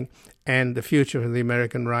Wyoming and the future of the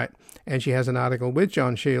American right. And she has an article with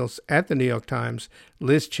John Shields at the New York Times,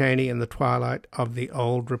 Liz Cheney in the Twilight of the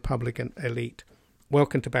Old Republican Elite.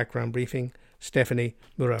 Welcome to Background Briefing, Stephanie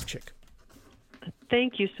Muravchik.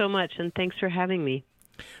 Thank you so much, and thanks for having me.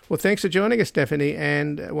 Well, thanks for joining us, Stephanie.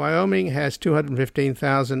 And Wyoming has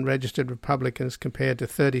 215,000 registered Republicans compared to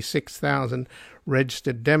 36,000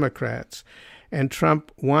 registered Democrats. And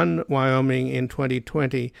Trump won Wyoming in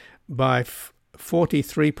 2020 by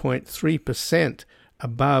 43.3%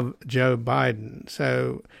 above Joe Biden.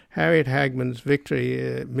 So Harriet Hagman's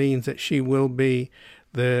victory means that she will be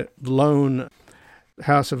the lone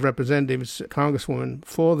House of Representatives congresswoman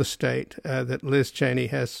for the state, that Liz Cheney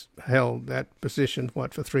has held that position, for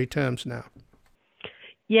 3 terms now.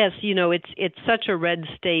 Yes, it's such a red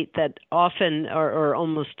state that often, or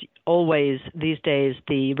almost always these days,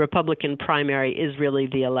 the Republican primary is really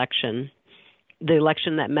the election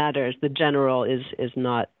that matters. The general is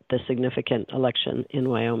not the significant election in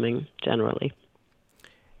Wyoming generally.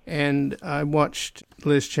 And I watched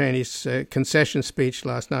Liz Cheney's concession speech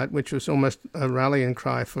last night, which was almost a rallying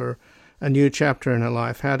cry for a new chapter in her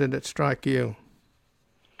life. How did it strike you?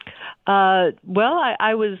 Well,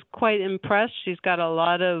 I was quite impressed. She's got a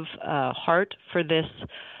lot of heart for this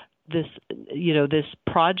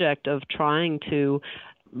project of trying to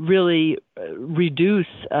really reduce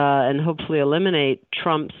and hopefully eliminate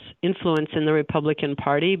Trump's influence in the Republican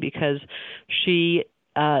Party, because she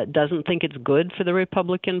doesn't think it's good for the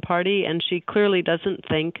Republican Party, and she clearly doesn't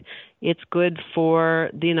think it's good for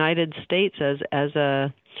the United States as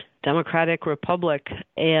a democratic republic.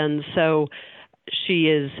 And so she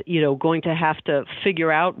is, going to have to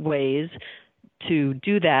figure out ways to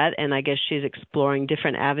do that, and I guess she's exploring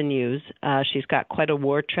different avenues. She's got quite a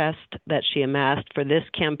war chest that she amassed for this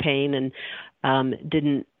campaign, and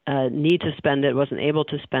didn't need to spend it, wasn't able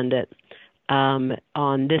to spend it on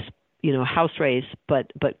this, House race,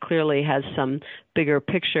 but clearly has some bigger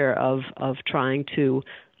picture of trying to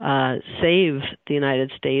save the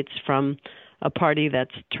United States from a party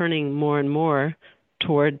that's turning more and more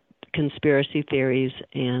toward conspiracy theories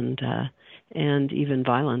and even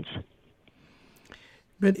violence.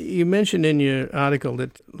 But you mentioned in your article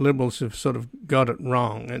that liberals have sort of got it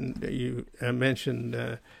wrong, and you mentioned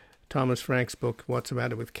Thomas Frank's book, What's the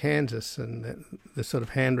Matter with Kansas, and the sort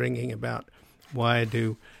of hand-wringing about why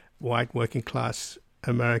do white working class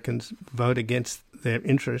Americans vote against their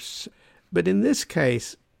interests. But in this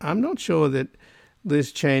case, I'm not sure that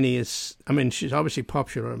Liz Cheney is, she's obviously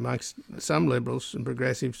popular amongst some liberals and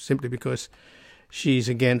progressives simply because she's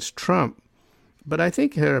against Trump. But I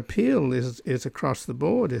think her appeal is across the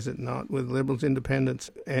board, is it not, with liberals,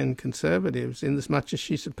 independents, and conservatives, in as much as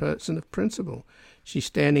she's a person of principle. She's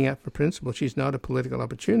standing up for principle. She's not a political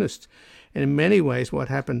opportunist. And in many ways, what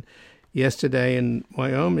happened yesterday in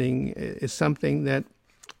Wyoming is something that,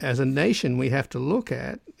 as a nation, we have to look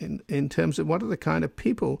at in terms of what are the kind of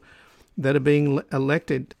people that are being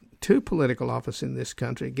elected to political office in this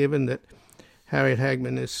country, given that Harriet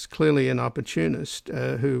Hagman is clearly an opportunist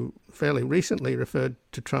who fairly recently referred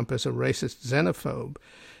to Trump as a racist xenophobe.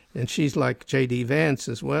 And she's like J.D. Vance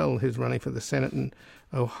as well, who's running for the Senate in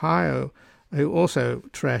Ohio, who also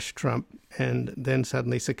trashed Trump and then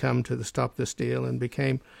suddenly succumbed to the Stop This deal and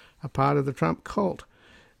became a part of the Trump cult.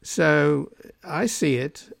 So I see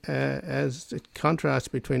it as a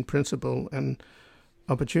contrast between principle and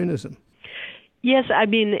opportunism. Yes, I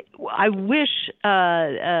wish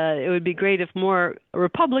it would be great if more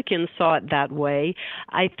Republicans saw it that way.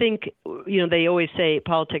 I think, they always say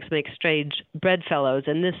politics makes strange bedfellows,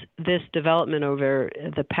 and this development over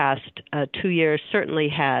the past 2 years certainly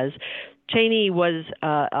has. Cheney was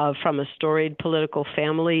from a storied political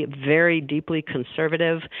family, very deeply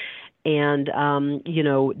conservative, and,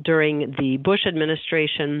 during the Bush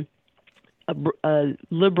administration,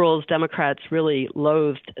 liberals, Democrats really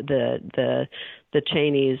loathed the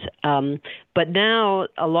Cheneys. But now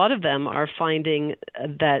a lot of them are finding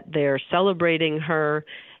that they're celebrating her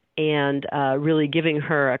and really giving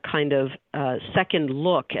her a kind of second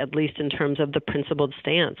look, at least in terms of the principled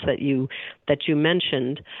stance that you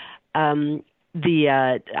mentioned. I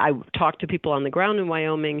talked to people on the ground in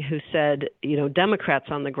Wyoming who said, Democrats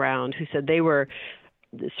on the ground who said they were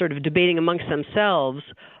sort of debating amongst themselves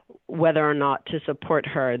whether or not to support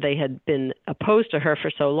her. They had been opposed to her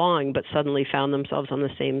for so long, but suddenly found themselves on the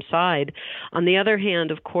same side. On the other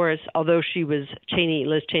hand, of course, although Liz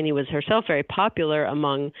Cheney was herself very popular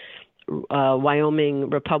among Wyoming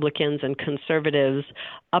Republicans and conservatives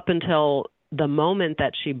up until the moment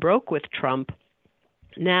that she broke with Trump,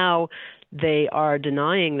 now they are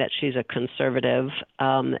denying that she's a conservative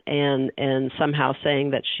and somehow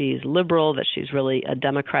saying that she's liberal, that she's really a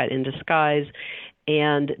Democrat in disguise.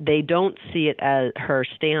 And they don't see it as her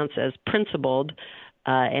stance as principled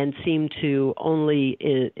and seem to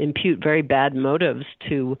only impute very bad motives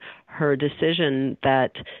to her decision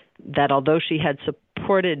that although she had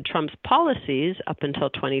supported Trump's policies up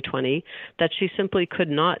until 2020, that she simply could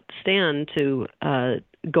not stand to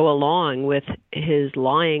go along with his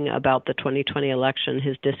lying about the 2020 election,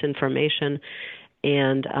 his disinformation,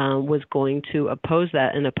 and was going to oppose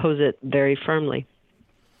that and oppose it very firmly.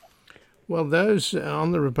 Well, those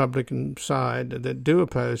on the Republican side that do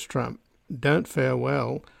oppose Trump don't fare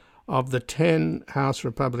well. Of the 10 House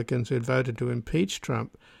Republicans who voted to impeach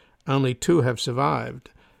Trump, only 2 have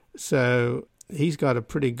survived. So he's got a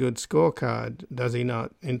pretty good scorecard, does he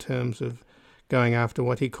not, in terms of going after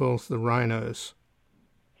what he calls the rhinos?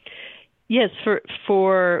 Yes,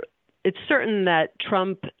 for it's certain that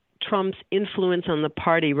Trump's influence on the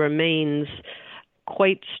party remains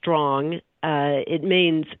quite strong. It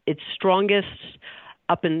means it's strongest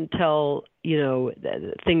up until,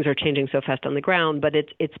 things are changing so fast on the ground, but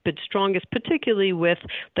it's been strongest particularly with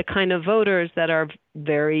the kind of voters that are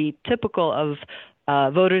very typical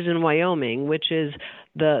of voters in Wyoming, which is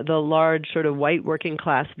the large sort of white working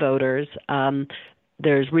class voters.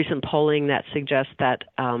 There's recent polling that suggests that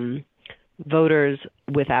voters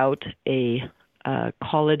without a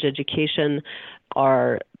college education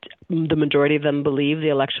the majority of them believe the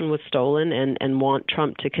election was stolen and want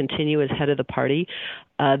Trump to continue as head of the party.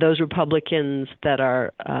 Those Republicans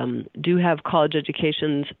that do have college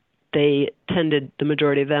educations, the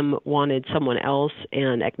majority of them wanted someone else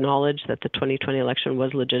and acknowledged that the 2020 election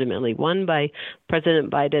was legitimately won by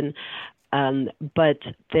President Biden. But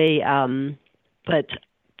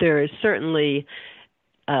there is certainly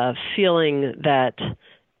a feeling that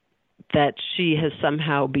she has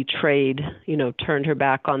somehow betrayed, turned her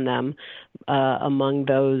back on them among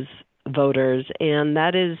those voters. And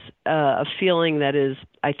that is a feeling that is,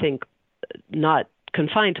 I think, not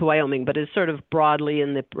confined to Wyoming, but is sort of broadly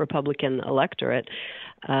in the Republican electorate.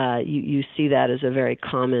 You see that as a very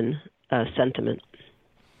common sentiment.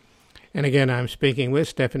 And again, I'm speaking with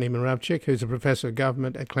Stephanie Moravchik, who's a professor of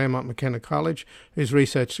government at Claremont McKenna College, whose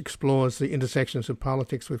research explores the intersections of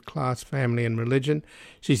politics with class, family, and religion.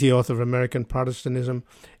 She's the author of American Protestantism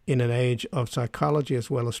in an Age of Psychology, as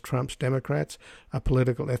well as Trump's Democrats, a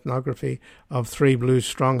political ethnography of 3 blue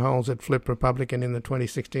strongholds that flipped Republican in the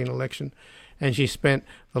 2016 election. And she spent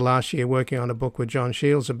the last year working on a book with John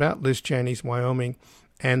Shields about Liz Cheney's Wyoming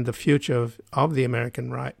and the future of the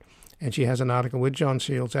American right. And she has an article with John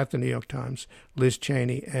Shields at the New York Times, Liz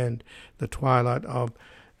Cheney and the Twilight of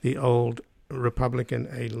the Old Republican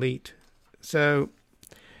Elite. So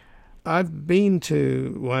I've been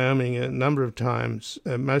to Wyoming a number of times,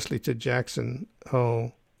 mostly to Jackson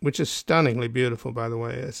Hole, which is stunningly beautiful, by the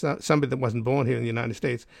way. It's not somebody that wasn't born here in the United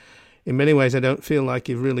States. In many ways, I don't feel like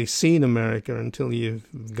you've really seen America until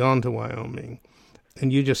you've gone to Wyoming.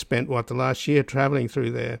 And you just spent, the last year traveling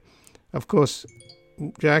through there. Of course,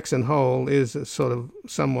 Jackson Hole is a sort of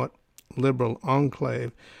somewhat liberal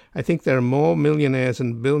enclave. I think there are more millionaires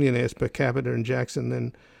and billionaires per capita in Jackson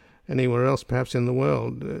than anywhere else, perhaps in the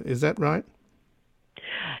world. Is that right?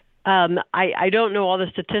 I don't know all the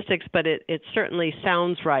statistics, but it certainly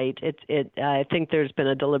sounds right. I think there's been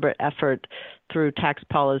a deliberate effort through tax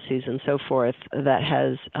policies and so forth that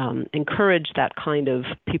has encouraged that kind of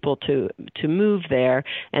people to move there,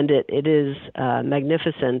 and it is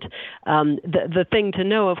magnificent. The thing to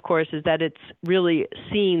know, of course, is that it's really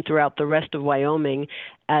seen throughout the rest of Wyoming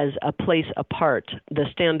as a place apart. The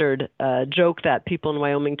standard joke that people in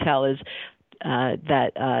Wyoming tell is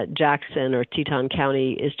that Jackson or Teton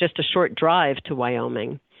County is just a short drive to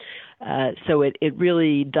Wyoming. So it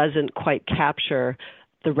really doesn't quite capture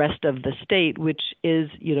the rest of the state, which is,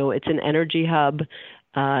 it's an energy hub.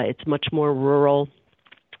 It's much more rural,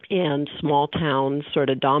 and small towns sort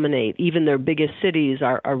of dominate. Even their biggest cities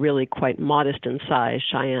are really quite modest in size,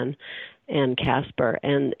 Cheyenne and Casper,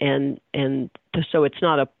 and so it's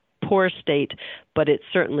not a poor state, but it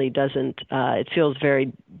certainly doesn't. It feels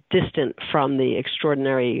very distant from the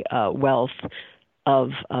extraordinary wealth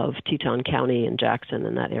of Teton County and Jackson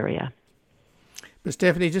in that area. But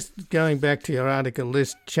Stephanie, just going back to your article,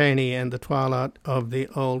 Liz Cheney and the Twilight of the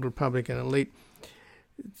Old Republican Elite,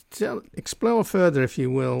 explore further, if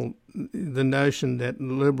you will, the notion that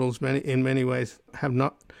liberals in many ways have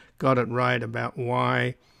not got it right about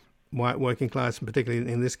why white working class, and particularly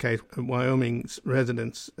in this case, Wyoming's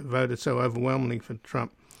residents voted so overwhelmingly for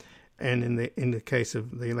Trump, and in the case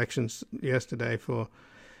of the elections yesterday for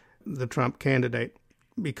the Trump candidate.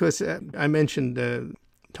 Because I mentioned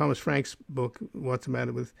Thomas Frank's book, What's the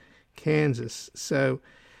Matter with Kansas? So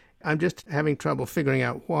I'm just having trouble figuring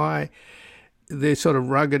out why the sort of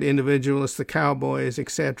rugged individualists, the cowboys,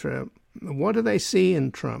 etc., what do they see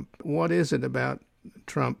in Trump? What is it about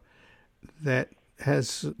Trump that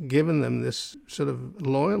has given them this sort of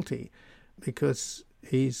loyalty? Because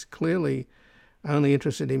he's clearly only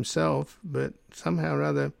interested in himself, but somehow or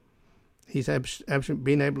other he's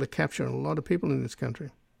been able to capture a lot of people in this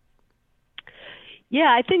country.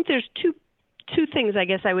 Yeah, I think there's two things, I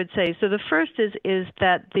guess I would say. So the first is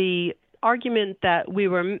that the argument that we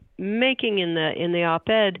were making in the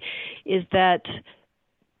op-ed is that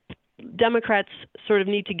Democrats sort of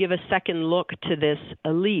need to give a second look to this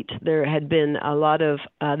elite. There had been a lot of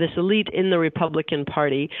this elite in the Republican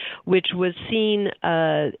Party, which was seen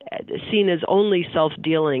as only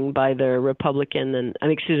self-dealing by their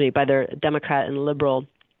by their Democrat and liberal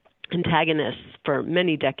antagonists for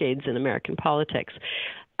many decades in American politics.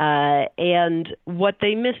 And what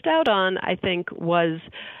they missed out on, I think, was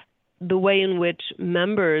the way in which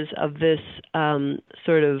members of this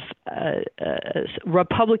sort of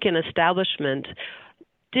Republican establishment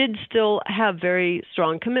did still have very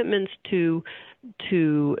strong commitments to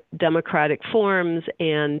democratic forms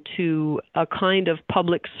and to a kind of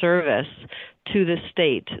public service to the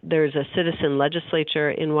state. There's a citizen legislature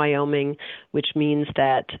in Wyoming, which means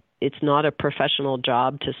that it's not a professional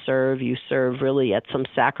job to serve. You serve really at some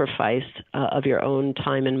sacrifice of your own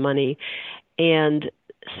time and money. And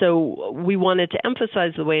so we wanted to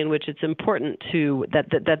emphasize the way in which it's important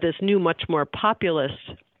that this new, much more populist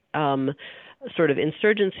sort of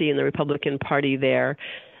insurgency in the Republican Party there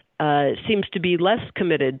seems to be less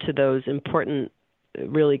committed to those important,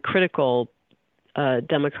 really critical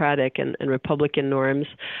Democratic and Republican norms,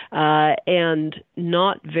 and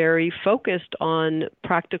not very focused on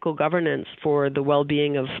practical governance for the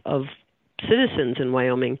well-being of citizens in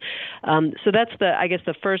Wyoming. So that's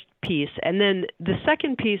the first piece. And then the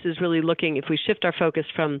second piece is really looking, if we shift our focus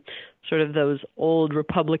from sort of those old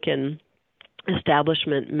Republican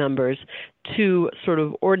establishment members to sort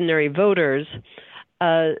of ordinary voters,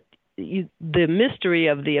 the mystery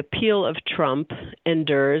of the appeal of Trump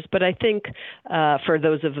endures, but I think for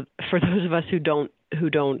those of us who don't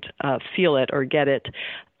feel it or get it,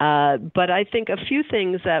 but I think a few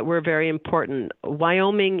things that were very important.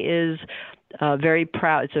 Wyoming is very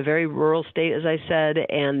proud. It's a very rural state, as I said,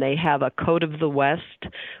 and they have a code of the West,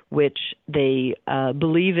 which they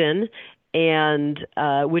believe in, and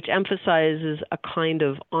which emphasizes a kind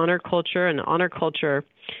of honor culture. And honor culture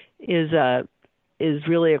is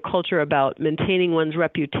really a culture about maintaining one's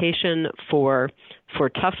reputation for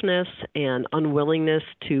toughness and unwillingness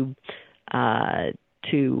to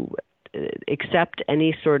accept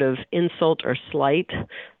any sort of insult or slight.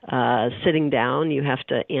 Sitting down, you have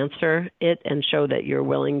to answer it and show that you're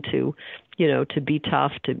willing to be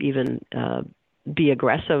tough, to even be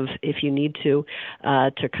aggressive if you need to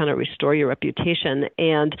kind of restore your reputation.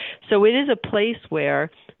 And so it is a place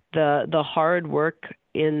where the hard work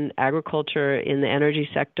in agriculture, in the energy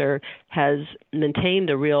sector, has maintained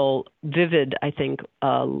a real vivid, I think,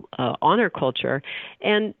 honor culture.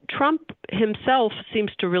 And Trump himself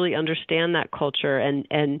seems to really understand that culture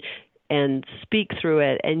and speak through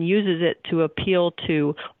it and uses it to appeal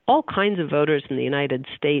to all kinds of voters in the United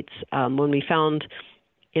States. When we found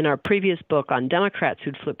in our previous book on Democrats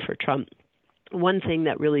who'd flipped for Trump, one thing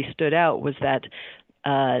that really stood out was that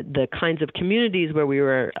the kinds of communities where we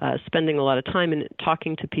were spending a lot of time in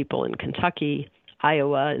talking to people in Kentucky,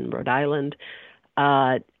 Iowa, and Rhode Island,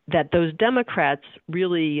 that those Democrats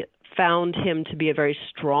really found him to be a very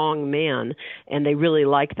strong man, and they really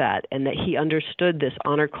liked that, and that he understood this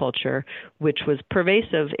honor culture, which was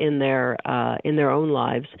pervasive in their own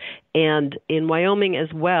lives. And in Wyoming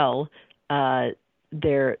as well, I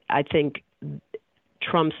think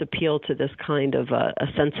Trump's appeal to this kind of a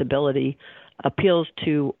sensibility appeals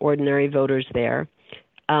to ordinary voters there.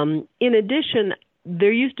 In addition,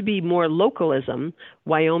 there used to be more localism.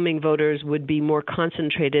 Wyoming voters would be more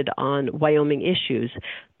concentrated on Wyoming issues.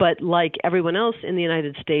 But like everyone else in the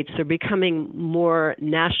United States, they're becoming more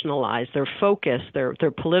nationalized. Their focus, their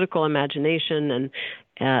political imagination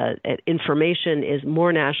and information is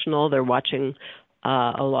more national. They're watching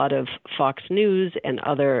a lot of Fox News and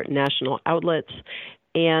other national outlets.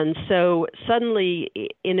 And so suddenly,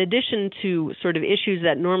 in addition to sort of issues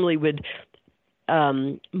that normally would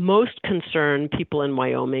most concern people in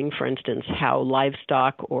Wyoming, for instance, how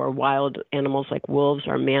livestock or wild animals like wolves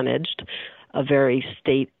are managed, a very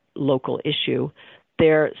state, local issue,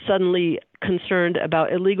 they're suddenly concerned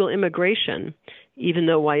about illegal immigration, even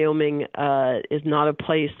though Wyoming is not a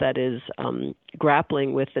place that is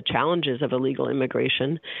grappling with the challenges of illegal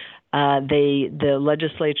immigration. The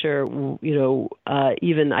legislature,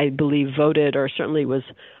 even I believe voted, or certainly was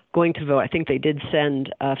going to vote. I think they did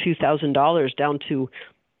send a few $1,000s down to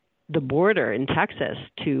the border in Texas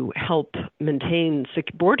to help maintain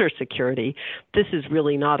border security. This is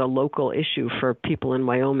really not a local issue for people in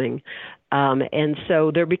Wyoming. And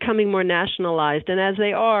so they're becoming more nationalized. And as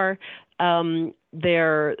they are,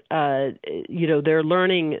 they're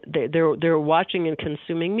learning, they're watching and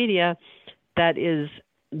consuming media that is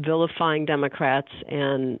vilifying Democrats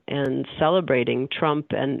and celebrating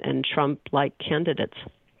Trump and Trump-like candidates.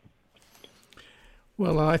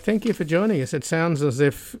 Well, I thank you for joining us. It sounds as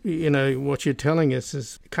if, what you're telling us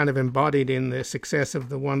is kind of embodied in the success of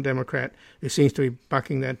the one Democrat who seems to be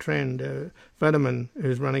bucking that trend, Fetterman,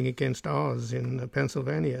 who's running against Oz in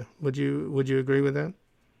Pennsylvania. Would you agree with that?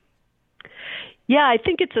 Yeah, I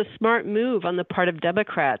think it's a smart move on the part of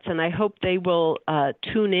Democrats, and I hope they will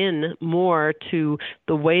tune in more to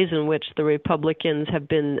the ways in which the Republicans have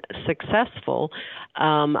been successful.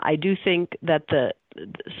 I do think that the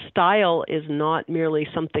style is not merely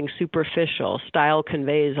something superficial. Style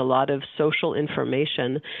conveys a lot of social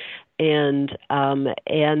information, and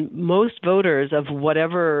most voters of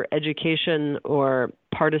whatever education or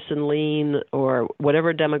partisan lean or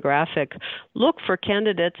whatever demographic look for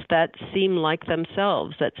candidates that seem like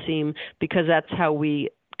themselves, because that's how we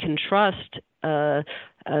can trust that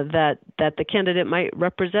the candidate might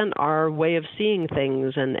represent our way of seeing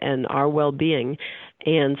things and our well-being.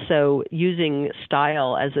 And so using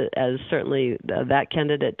style as certainly that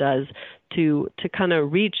candidate does to kind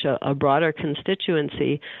of reach a broader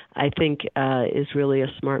constituency, I think is really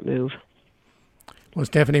a smart move. Well,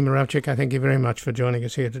 Stephanie Moravchik, I thank you very much for joining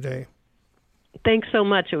us here today. Thanks so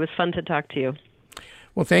much. It was fun to talk to you.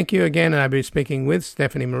 Well, thank you again. I've been speaking with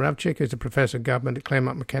Stephanie Moravchik, who's a professor of government at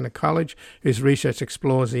Claremont McKenna College, whose research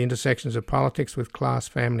explores the intersections of politics with class,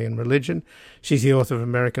 family, and religion. She's the author of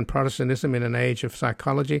American Protestantism in an Age of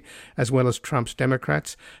Psychology, as well as Trump's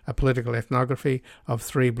Democrats, a political ethnography of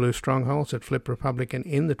 3 blue strongholds that flipped Republican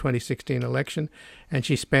in the 2016 election. And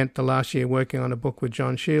she spent the last year working on a book with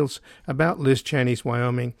John Shields about Liz Cheney's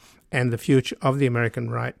Wyoming and the future of the American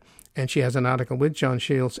right. And she has an article with John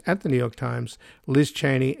Shields at the New York Times, Liz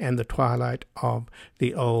Cheney and the Twilight of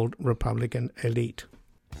the Old Republican Elite.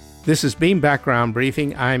 This has been Background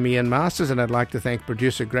Briefing. I'm Ian Masters, and I'd like to thank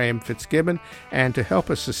producer Graham Fitzgibbon. And to help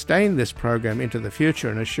us sustain this program into the future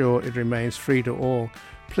and assure it remains free to all,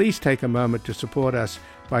 please take a moment to support us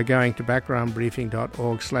by going to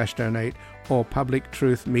backgroundbriefing.org/donate or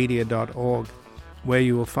publictruthmedia.org, where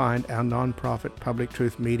you will find our non-profit Public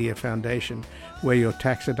Truth Media Foundation, where your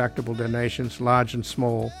tax-deductible donations, large and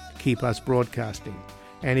small, keep us broadcasting.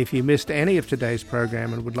 And if you missed any of today's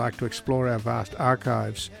program and would like to explore our vast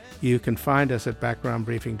archives, you can find us at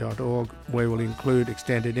backgroundbriefing.org, where we'll include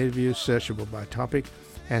extended interviews searchable by topic,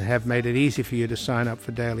 and have made it easy for you to sign up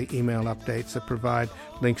for daily email updates that provide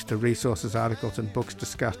links to resources, articles, and books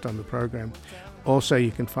discussed on the program. Also, you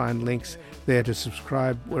can find links there to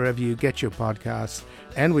subscribe wherever you get your podcasts,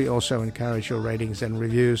 and we also encourage your ratings and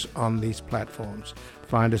reviews on these platforms.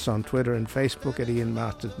 Find us on Twitter and Facebook at Ian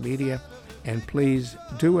Masters Media, and please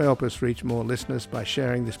do help us reach more listeners by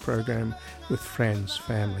sharing this program with friends,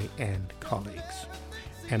 family, and colleagues.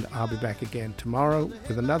 And I'll be back again tomorrow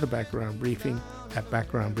with another Background Briefing at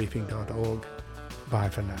backgroundbriefing.org. Bye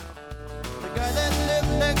for now. The guy that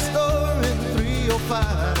lived next door in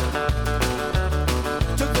 305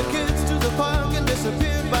 took the kids to the park and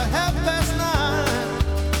disappeared by 9:30.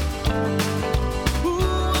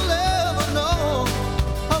 Who'll ever know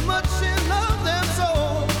how much she loved them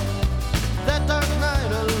so? That dark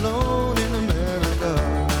night alone in America.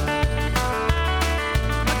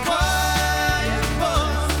 A quiet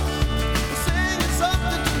voice singing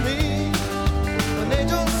something to me. An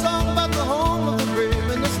angel song about the home of the brave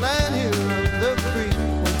in this land here under the creek.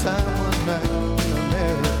 One time, one night.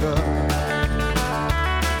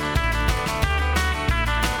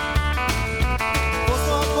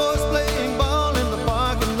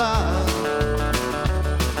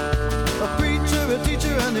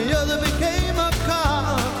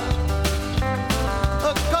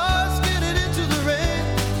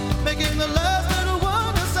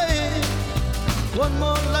 One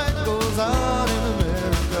more light goes out